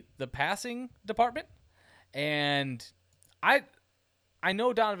the passing department, and I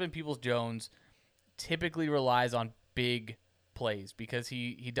know Donovan Peoples-Jones typically relies on big plays because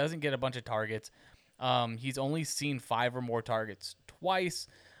he doesn't get a bunch of targets. He's only seen 5 or more targets twice.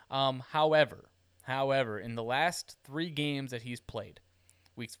 However, in the last 3 games that he's played,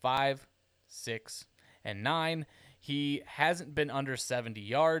 weeks 5, 6, and 9, he hasn't been under 70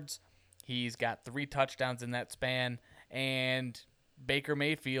 yards. He's got 3 touchdowns in that span, and Baker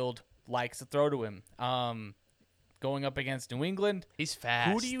Mayfield likes to throw to him. Going up against New England, he's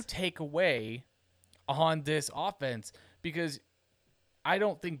fast. Who do you take away on this offense, because I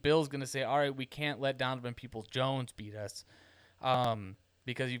don't think Bill's going to say, all right, we can't let Donovan Peoples-Jones beat us,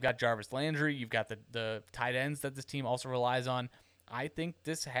 because you've got Jarvis Landry, you've got the tight ends that this team also relies on. I think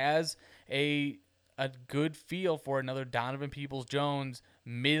this has a good feel for another Donovan Peoples-Jones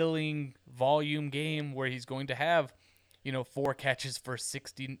middling volume game where he's going to have, 4 catches for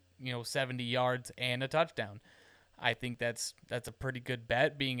 60, 70 yards and a touchdown. I think that's a pretty good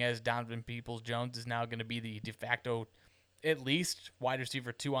bet, being as Donovan Peoples-Jones is now going to be the de facto at least wide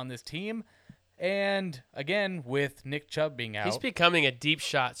receiver 2 on this team. And again, with Nick Chubb being out, He's becoming a deep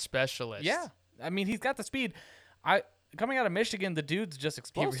shot specialist. yeah, I mean, he's got the speed. Coming out of Michigan, the dude's just He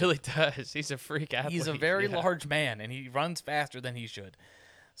explosive. really does. He's a freak athlete. He's a very Yeah. large man, and he runs faster than he should.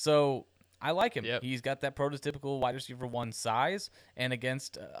 So I like him. Yep. He's got that prototypical wide receiver 1 size. And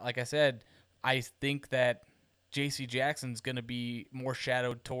against, like I said, I think that J.C. Jackson's going to be more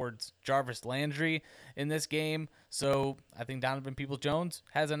shadowed towards Jarvis Landry in this game. So I think Donovan Peoples-Jones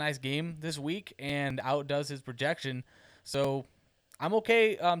has a nice game this week and outdoes his projection. So I'm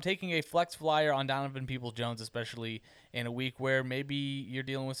okay taking a flex flyer on Donovan Peoples-Jones, especially in a week where maybe you're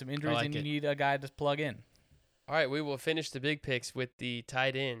dealing with some injuries like and you it. need a guy to plug in, All right, we will finish the big picks with the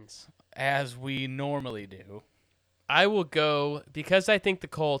tight ends. as we normally do. I will go because I think the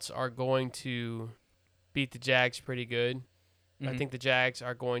Colts are going to beat the Jags pretty good. I Mhm. think the Jags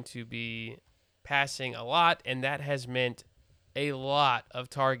are going to be passing a lot, and that has meant a lot of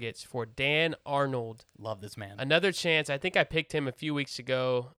targets for Dan Arnold. Love this man. Another chance. I think I picked him a few weeks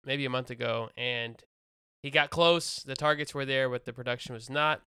ago, maybe a month ago, and he got close. The targets were there, but the production was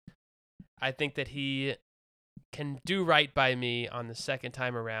not. I think that he can do right by me on the second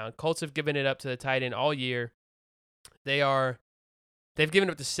time around. Colts have given it up to the tight end all year. They've given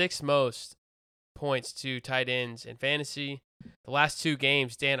up the 6th most points to tight ends in fantasy. The last 2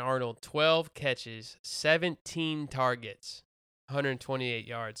 games, Dan Arnold, 12 catches, 17 targets, 128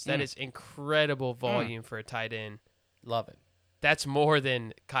 yards. That is incredible volume for a tight end. Love it. That's more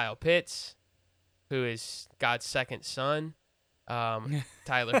than Kyle Pitts, who is God's second son,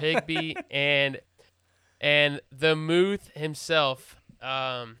 Tyler Higbee, and the Muth himself.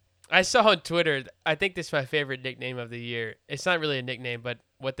 I saw on Twitter, I think this is my favorite nickname of the year. It's not really a nickname, but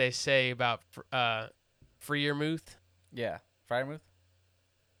what they say about Freiermuth. Yeah. Fryermuth?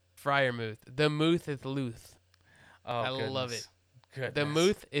 Freiermuth. The Muth is Luth. Oh, I love it. Goodness. The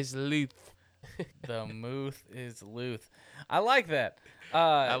Muth is Luth. The Muth is Luth. I like that.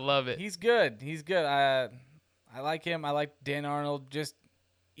 I love it. He's good. He's good. I like him. I like Dan Arnold.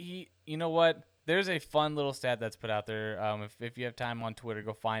 You know what? There's a fun little stat that's put out there. If you have time on Twitter,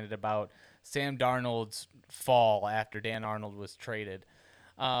 go find it, about Sam Darnold's fall after Dan Arnold was traded.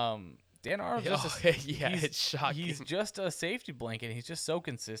 Dan Arnold It's shocking. He's just a safety blanket. He's just so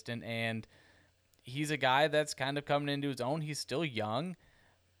consistent, and he's a guy that's kind of coming into his own. He's still young.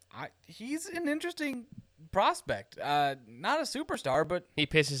 He's an interesting prospect. Not a superstar, but He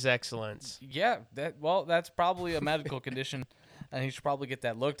pisses excellence. yeah, that's probably a medical condition, and he should probably get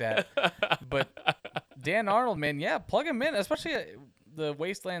that looked at. But Dan Arnold, man, yeah, plug him in, especially the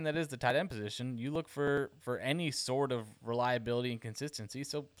wasteland that is the tight end position. You look for any sort of reliability and consistency.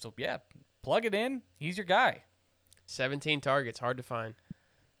 So yeah, plug it in. He's your guy. 17 targets, hard to find.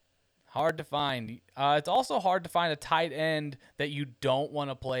 Hard to find. It's also hard to find a tight end that you don't want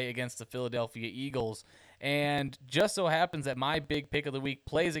to play against the Philadelphia Eagles. And just so happens that my big pick of the week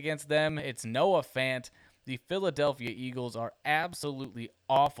plays against them. It's Noah Fant. The Philadelphia Eagles are absolutely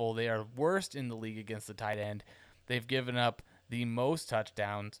awful. They are worst in the league against the tight end. They've given up the most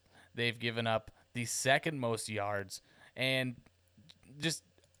touchdowns. They've given up the second most yards. And just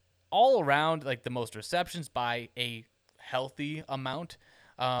all around, like, the most receptions by a healthy amount.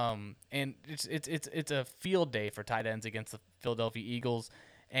 And it's a field day for tight ends against the Philadelphia Eagles,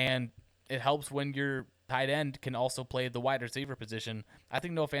 and it helps when your tight end can also play the wide receiver position. I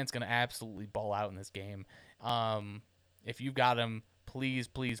think Noah Fant's going to absolutely ball out in this game. If you've got him, please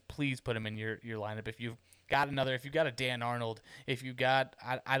put him in your lineup. If you've got a Dan Arnold, if you got,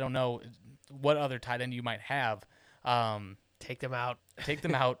 I don't know what other tight end you might have, Take them out. take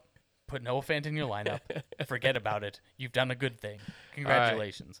them out. Put Noah Fant in your lineup. Forget about it. You've done a good thing.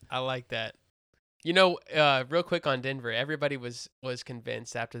 Congratulations. I like that. You know, real quick on Denver, everybody was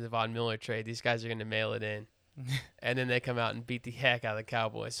convinced after the Von Miller trade these guys are going to mail it in. And then they come out and beat the heck out of the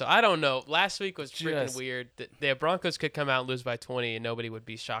Cowboys. So I don't know. Last week was freaking weird. The Broncos could come out and lose by 20 and nobody would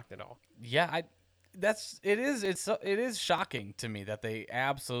be shocked at all. Yeah, it is shocking to me that they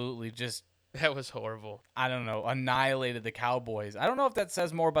absolutely just, That was horrible. I don't know, annihilated the Cowboys. I don't know if that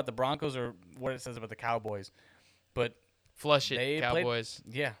says more about the Broncos or what it says about the Cowboys, but Flush it, they Cowboys.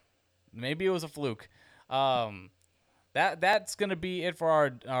 yeah, Maybe it was a fluke. That's gonna be it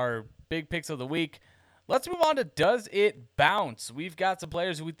for our big picks of the week. Let's move on to Does It Bounce? We've got some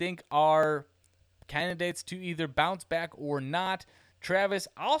players who we think are candidates to either bounce back or not. Travis,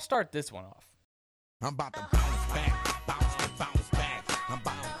 I'll start this one off. I'm about to bounce back, bounce back. I'm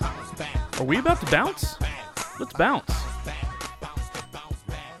about to bounce back. Are we about to bounce? Let's bounce.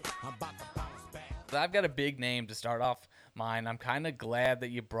 I've got a big name to start off mine. I'm kind of glad that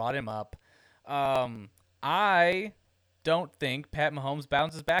you brought him up. I don't think Pat Mahomes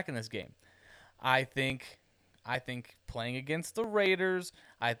bounces back in this game. I think playing against the Raiders,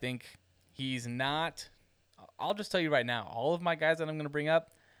 I think he's not. I'll just tell you right now, all of my guys that I'm going to bring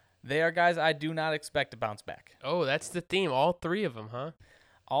up, they are guys I do not expect to bounce back. Oh, that's the theme. All three of them, huh?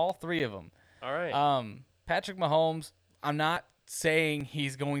 All three of them. All right. Patrick Mahomes, I'm not saying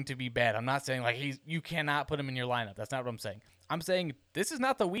he's going to be bad. I'm not saying you cannot put him in your lineup. That's not what I'm saying. I'm saying this is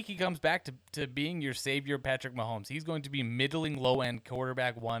not the week he comes back to being your savior, Patrick Mahomes. He's going to be middling low-end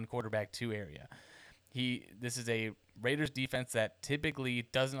quarterback 1, quarterback 2 area. This is a Raiders defense that typically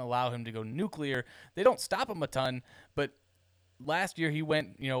doesn't allow him to go nuclear. They don't stop him a ton, but last year he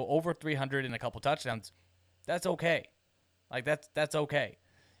went, over 300 and a couple touchdowns. That's okay. That's okay.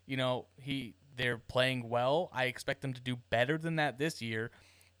 They're playing well. I expect them to do better than that this year.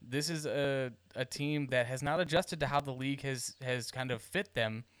 This is a team that has not adjusted to how the league has kind of fit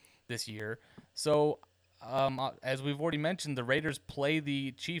them this year. So, as we've already mentioned, the Raiders play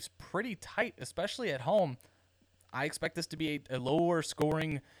the Chiefs pretty tight, especially at home. I expect this to be a lower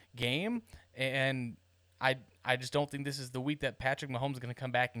scoring game, and I just don't think this is the week that Patrick Mahomes is going to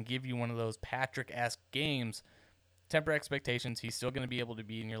come back and give you one of those Patrick-esque games. Temper expectations. He's still going to be able to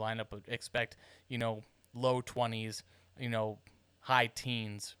be in your lineup, but expect, low 20s, high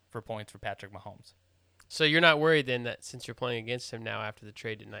teens for points for Patrick Mahomes. So you're not worried then that since you're playing against him now after the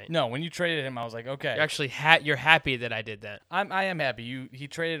trade tonight? No, when you traded him, I was like, okay. You're actually you're happy that I did that. I am happy. He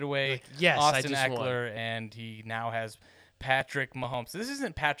traded away yes, Austin I just Eckler, won. and he now has Patrick Mahomes. This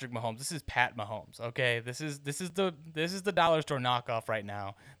isn't Patrick Mahomes. This is Pat Mahomes. Okay, this is the dollar store knockoff right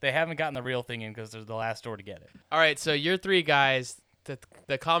now. They haven't gotten the real thing in because they're the last store to get it. All right, so your three guys.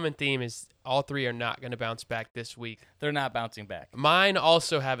 The common theme is all three are not going to bounce back this week. They're not bouncing back. Mine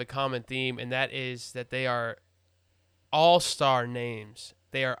also have a common theme, and that is that they are all-star names.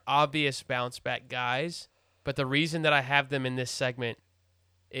 They are obvious bounce-back guys, but the reason that I have them in this segment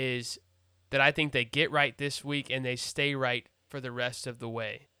is that I think they get right this week and they stay right for the rest of the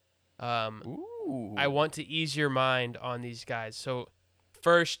way. Ooh. I want to ease your mind on these guys. So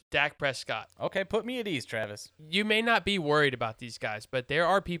first, Dak Prescott. Okay, put me at ease, Travis. You may not be worried about these guys, but there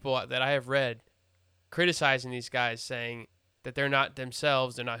are people that I have read criticizing these guys, saying that they're not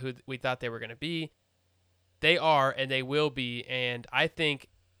themselves, they're not who we thought they were going to be. They are, and they will be. And I think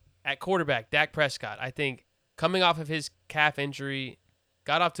at quarterback, Dak Prescott, I think coming off of his calf injury,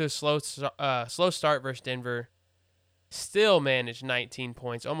 got off to a slow start versus Denver, still managed 19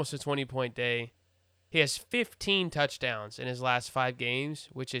 points, almost a 20-point day. He has 15 touchdowns in his last 5 games,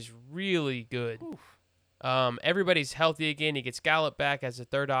 which is really good. Everybody's healthy again. He gets Gallup back as a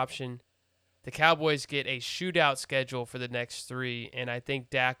third option. The Cowboys get a shootout schedule for the next 3, and I think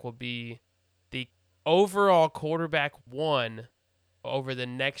Dak will be the overall quarterback 1 over the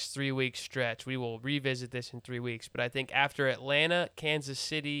next 3-week stretch. We will revisit this in 3 weeks, but I think after Atlanta, Kansas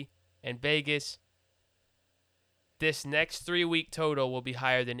City, and Vegas, this next 3-week total will be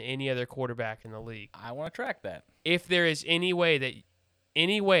higher than any other quarterback in the league. I want to track that. If there is any way that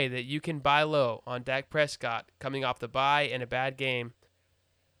you can buy low on Dak Prescott coming off the bye and a bad game,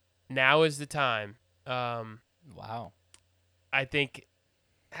 now is the time. Wow. I think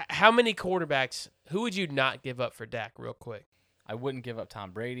how many quarterbacks, who would you not give up for Dak real quick? I wouldn't give up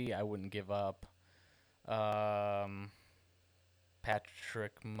Tom Brady. I wouldn't give up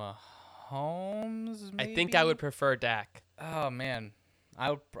Patrick Mahomes, maybe? I think I would prefer Dak. Oh, man. I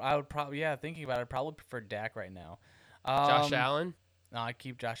would probably, thinking about it, I'd probably prefer Dak right now. Josh Allen? No, I'd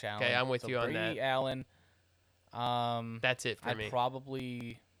keep Josh Allen. Okay, I'm with you on Brady, that. Allen. That's it for me. I'd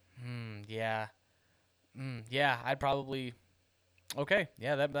probably, I'd probably, okay,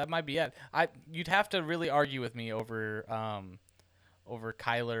 yeah, that might be it. You'd have to really argue with me over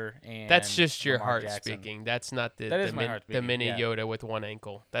Kyler and That's just your Lamar heart Jackson. speaking. That's not That is my heart the speaking, mini yeah. Yoda with one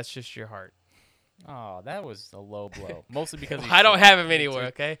ankle. That's just your heart. Oh, that was a low blow. Mostly because I don't have him anywhere,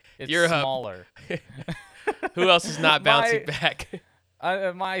 okay? It's You're up. smaller. Who else is not bouncing back?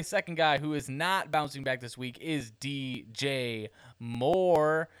 My second guy who is not bouncing back this week is DJ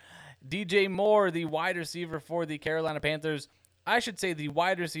Moore. DJ Moore, the wide receiver for the Carolina Panthers. I should say the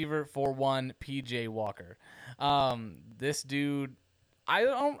wide receiver for one PJ Walker. This dude,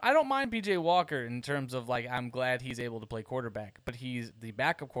 I don't mind PJ Walker in terms of like I'm glad he's able to play quarterback, but he's the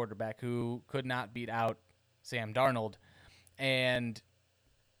backup quarterback who could not beat out Sam Darnold, and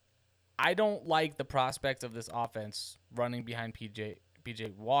I don't like the prospects of this offense running behind PJ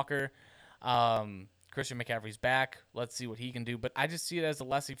Walker. Christian McCaffrey's back. Let's see what he can do, but I just see it as a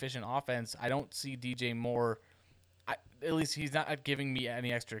less efficient offense. I don't see DJ Moore. At least he's not giving me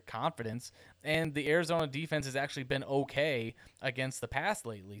any extra confidence. And the Arizona defense has actually been okay against the pass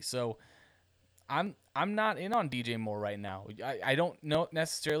lately. So I'm not in on DJ Moore right now. I don't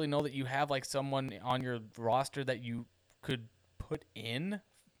necessarily know that you have like someone on your roster that you could put in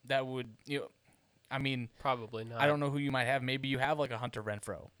that would, I mean, Probably not. I don't know who you might have. Maybe you have like a Hunter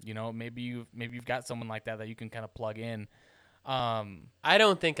Renfrow. Maybe you've got someone like that you can kind of plug in. I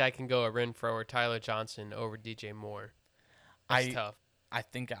don't think I can go a Renfrow or Tyler Johnson over DJ Moore. That's tough. I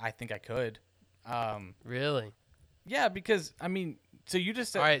think I could. Really? Yeah, because I mean, so you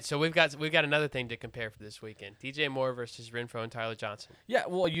just said, All right, so we've got another thing to compare for this weekend. DJ Moore versus Renfrow and Tyler Johnson. yeah.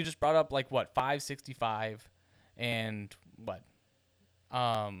 Well, you just brought up like what 565 and what,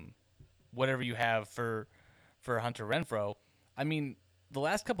 whatever you have for Hunter Renfrow. I mean, the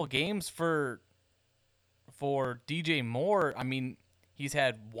last couple games for DJ Moore, I mean, he's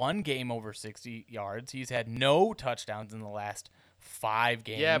had one game over 60 yards. He's had no touchdowns in the last 5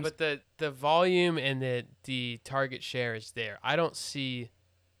 games. Yeah, but the volume and the target share is there. I don't see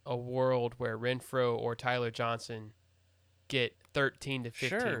a world where Renfrow or Tyler Johnson get 13 to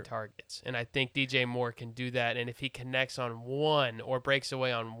 15 Sure. targets. And I think DJ Moore can do that. And if he connects on one or breaks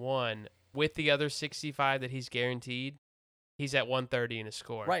away on one with the other 65 that he's guaranteed, he's at 130 in a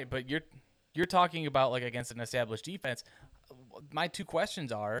score. Right, but you're talking about like against an established defense. My two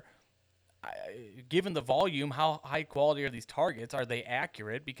questions are, given the volume, how high quality are these targets? Are they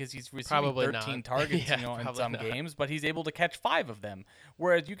accurate? Because he's receiving Probably 13 not. targets, Yeah, in probably some not. games, but he's able to catch 5 of them.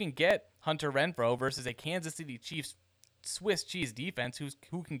 Whereas you can get Hunter Renfrow versus a Kansas City Chiefs Swiss cheese defense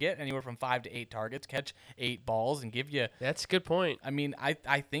who can get anywhere from 5 to 8 targets, catch 8 balls, and give you. That's a good point. I mean, I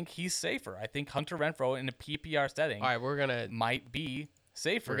think he's safer. I think Hunter Renfrow in a PPR setting All right, we're going to might be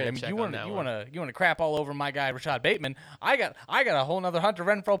safer. We're gonna I mean, check you on want that you want to crap all over my guy Rashad Bateman. I got a whole nother Hunter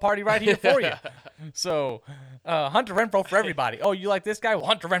Renfrow party right here for you. So, Hunter Renfrow for everybody. Oh, you like this guy? Well,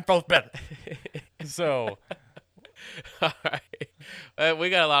 Hunter Renfrow's better. So, All right. We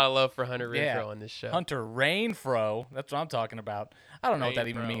got a lot of love for Hunter Renfrow yeah, on this show. Hunter Rainfro. That's what I'm talking about. I don't know what that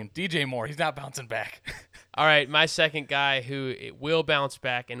even Rainfro. means. DJ Moore, he's not bouncing back. All right, my second guy who will bounce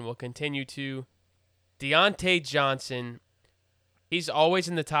back and will continue to, Deontay Johnson. He's always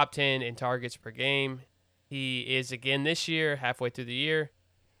in the top 10 in targets per game. He is again this year, halfway through the year.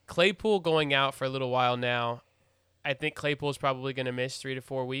 Claypool going out for a little while now. I think Claypool's probably going to miss 3 to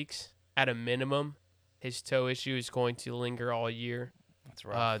 4 weeks at a minimum. His toe issue is going to linger all year. That's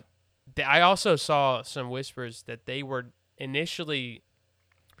rough. I also saw some whispers that they were initially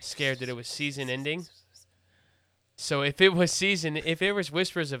scared that it was season ending. So if it was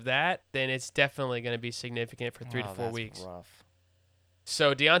whispers of that, then it's definitely going to be significant for 3 to 4 that's weeks. rough.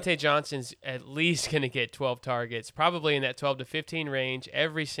 So Deontay Johnson's at least going to get 12 targets, probably in that 12 to 15 range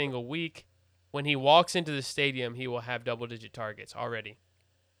every single week. When he walks into the stadium, he will have double-digit targets already.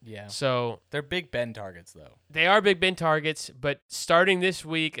 Yeah. So They're Big Ben targets, though. they are Big Ben targets, but starting this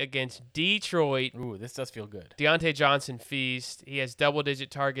week against Detroit, Ooh, this does feel good. Deontay Johnson feast. He has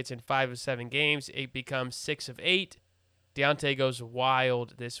double-digit targets in 5 of 7 games. It becomes 6 of 8. Deontay goes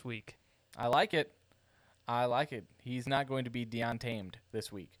wild this week. I like it. He's not going to be Deontamed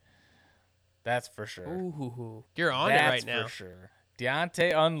this week. That's for sure. Ooh, you're on That's it right now. for sure.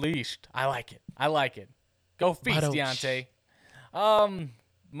 Deontay Unleashed. I like it. Go feast, Ba-dum-tsh. Deontay.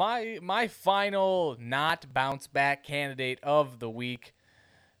 My final not bounce back candidate of the week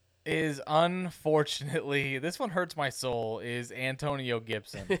is, unfortunately, this one hurts my soul, is Antonio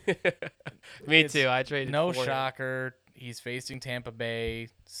Gibson. Me It's too. I traded No for him. shocker. He's facing Tampa Bay.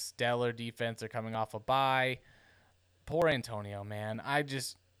 Stellar defense. They're coming off a bye. Poor Antonio, man. I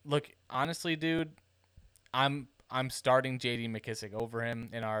just look, honestly, dude, I'm starting JD McKissick over him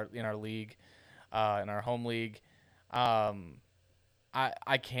in our league, in our home league.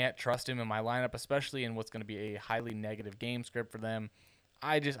 I can't trust him in my lineup, especially in what's going to be a highly negative game script for them.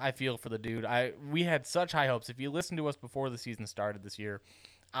 I feel for the dude. We had such high hopes. If you listened to us before the season started this year,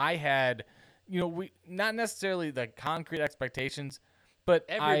 I had, we not necessarily the concrete expectations, but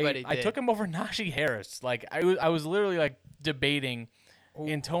Everybody I did. took him over Najee Harris. Like I was literally like debating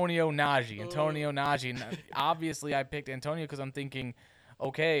Antonio Najee. And obviously I picked Antonio because I'm thinking,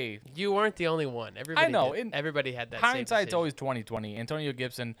 okay, You weren't the only one. Everybody know, did. in Everybody had that same hindsight's decision. always 20/20. Antonio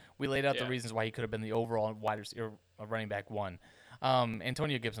Gibson, we laid out the Yeah. reasons why he could have been the overall wide receiver running back 1.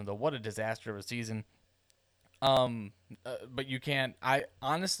 Antonio Gibson, though, what a disaster of a season. But you can't. I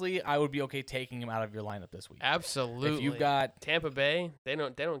would be okay taking him out of your lineup this week. Absolutely. If you've got Tampa Bay, they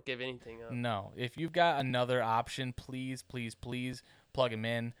don't give anything up. no, if you've got another option, please plug him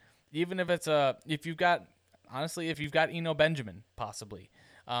in. Even if it's if you've got Eno Benjamin, possibly,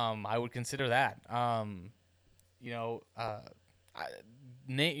 I would consider that.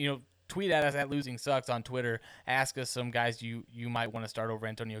 Tweet at us at Losing Sucks on Twitter. Ask us some guys you might want to start over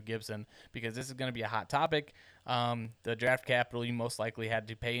Antonio Gibson, because this is going to be a hot topic. The draft capital you most likely had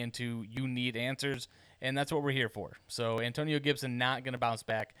to pay into, you need answers, and that's what we're here for. So Antonio Gibson not going to bounce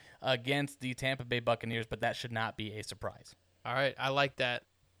back against the Tampa Bay Buccaneers, but that should not be a surprise. All right, I like that.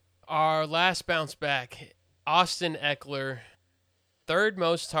 Our last bounce back, Austin Eckler, third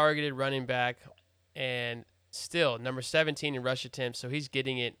most targeted running back, and still number 17 in rush attempts, so he's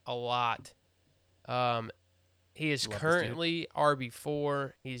getting it a lot. He is currently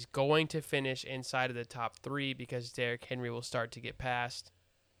RB4. He's going to finish inside of the top 3 because Derrick Henry will start to get passed.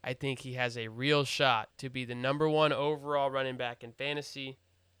 I think he has a real shot to be the number 1 overall running back in fantasy.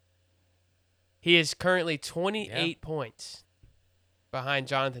 He is currently 28 points behind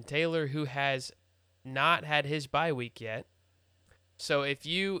Jonathan Taylor, who has not had his bye week yet. So if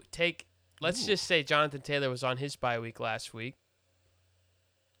you take, let's just say Jonathan Taylor was on his bye week last week.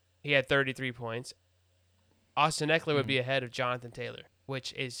 He had 33 points. Austin Eckler would be ahead of Jonathan Taylor,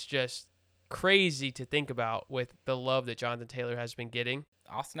 which is just crazy to think about with the love that Jonathan Taylor has been getting.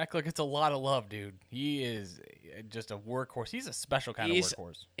 Austin Eckler gets a lot of love, dude. He is just a workhorse. He's a special kind of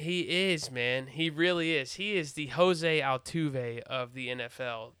workhorse. He is, man. He really is. He is the Jose Altuve of the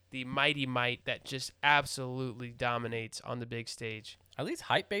NFL, the mighty might that just absolutely dominates on the big stage. Are these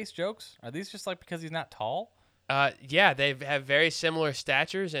height-based jokes? Are these just like because he's not tall? Yeah, they have very similar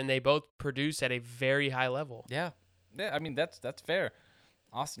statures, and they both produce at a very high level. Yeah, I mean that's fair.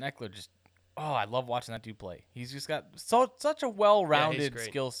 Austin Eckler just, I love watching that dude play. He's just got such a well-rounded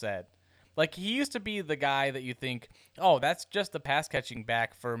skill set. Like, he used to be the guy that you think, that's just the pass catching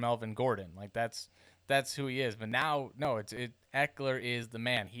back for Melvin Gordon. Like that's who he is. But now, no, Eckler is the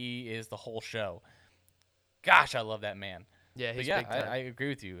man. He is the whole show. Gosh, I love that man. Yeah, he's big time. I agree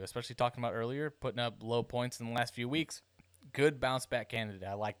with you, especially talking about earlier, putting up low points in the last few weeks. Good bounce back candidate.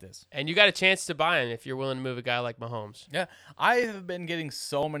 I like this. And you got a chance to buy him if you're willing to move a guy like Mahomes. Yeah, I have been getting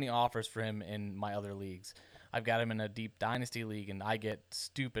so many offers for him in my other leagues. I've got him in a deep dynasty league, and I get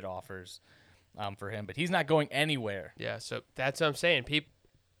stupid offers for him, but he's not going anywhere. Yeah, so that's what I'm saying.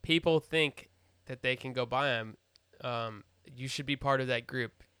 People think that they can go buy him. You should be part of that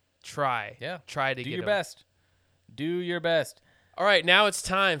group. Try to get Do your him. best. Do your best. All right, now it's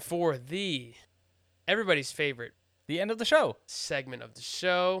time for everybody's favorite The end of the show. segment of the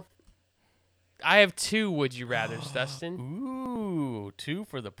show. I have 2 would you rathers, Dustin. Ooh, 2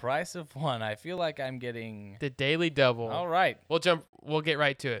 for the price of 1. I feel like I'm getting The Daily Double. all right. We'll get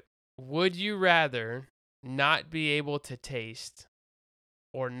right to it. Would you rather not be able to taste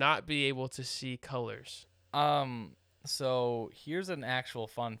or not be able to see colors? So here's an actual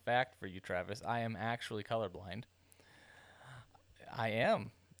fun fact for you, Travis. I am actually colorblind. I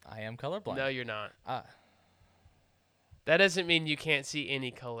am colorblind. No, you're not. That doesn't mean you can't see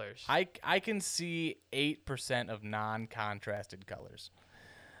any colors. I can see 8% of non-contrasted colors.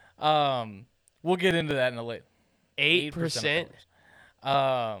 We'll get into that in a little. 8%?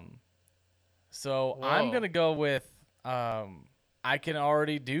 So Whoa. I'm gonna go with I can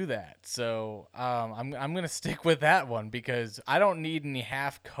already do that. So I'm gonna stick with that one because I don't need any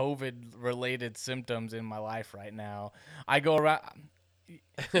half COVID related symptoms in my life right now. I go around.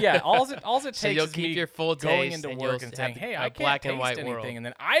 Yeah, all it takes So you'll is keep me your full going taste into and work you'll and saying, have "Hey, a I can't black and taste white anything," world. and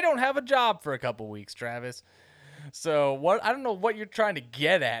then I don't have a job for a couple weeks, Travis. So what? I don't know what you're trying to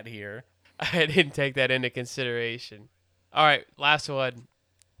get at here. I didn't take that into consideration. All right, last one.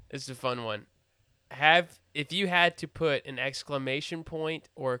 This is a fun one. If you had to put an exclamation point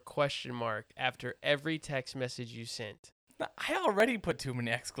or a question mark after every text message you sent. I already put too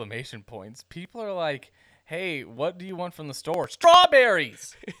many exclamation points. People are like, "Hey, what do you want from the store?"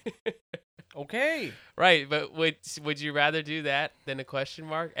 Strawberries. Okay. Right, but would you rather do that than a question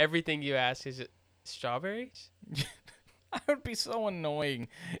mark? Everything you ask is strawberries? I would be so annoying.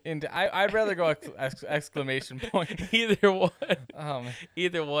 And I'd rather go exclamation point. Either one. Man.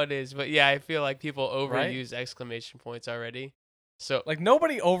 Either one is. But yeah, I feel like people overuse exclamation points already. So Like,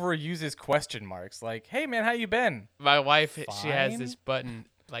 nobody overuses question marks. Like, "Hey, man, how you been?" my wife, she has Fine. this button,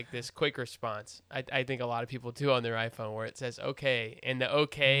 like this quick response. I think a lot of people do on their iPhone where it says okay, and the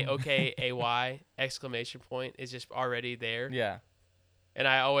okay, AY exclamation point is just already there. Yeah. And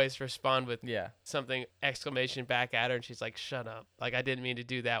I always respond with Yeah. something exclamation back at her, and she's like, "Shut up!" Like I didn't mean to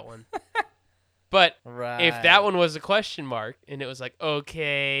do that one. But Right. if that one was a question mark and it was like,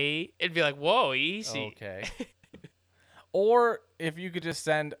 "Okay," it'd be like, "Whoa, easy." Okay. Or if you could just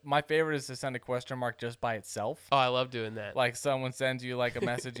send, my favorite is to send a question mark just by itself. Oh, I love doing that. Like someone sends you like a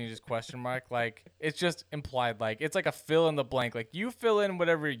message and you just question mark. Like it's just implied. Like it's like a fill in the blank. Like you fill in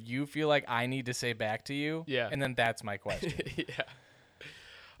whatever you feel like I need to say back to you. Yeah. And then that's my question. Yeah.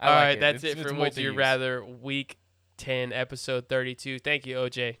 I All like right, that's It's it for Would You multi-use. Rather Week 10, Episode 32. Thank you,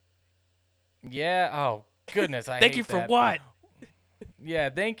 OJ. Yeah. Oh goodness. I Thank hate you for that. what? Yeah.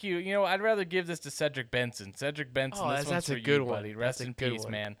 Thank you. You know, I'd rather give this to Cedric Benson. Cedric Benson. Oh, this that's one's a for good you, one. buddy. Rest That's a in good peace,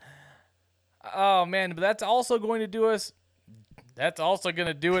 one. man. Oh man, but that's also going to do us. That's also going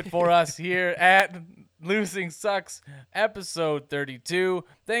to do it for us here at Losing Sucks, episode 32.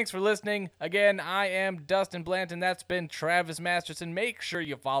 Thanks for listening. Again, I am Dustin Blanton. That's been Travis Masterson. Make sure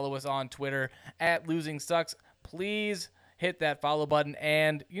you follow us on Twitter at Losing Sucks. Please hit that follow button.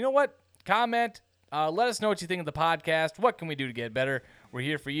 And you know what? Comment. Let us know what you think of the podcast. What can we do to get better? We're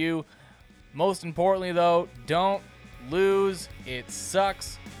here for you. Most importantly, though, don't lose. It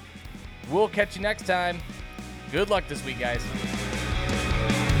sucks. We'll catch you next time. Good luck this week, guys.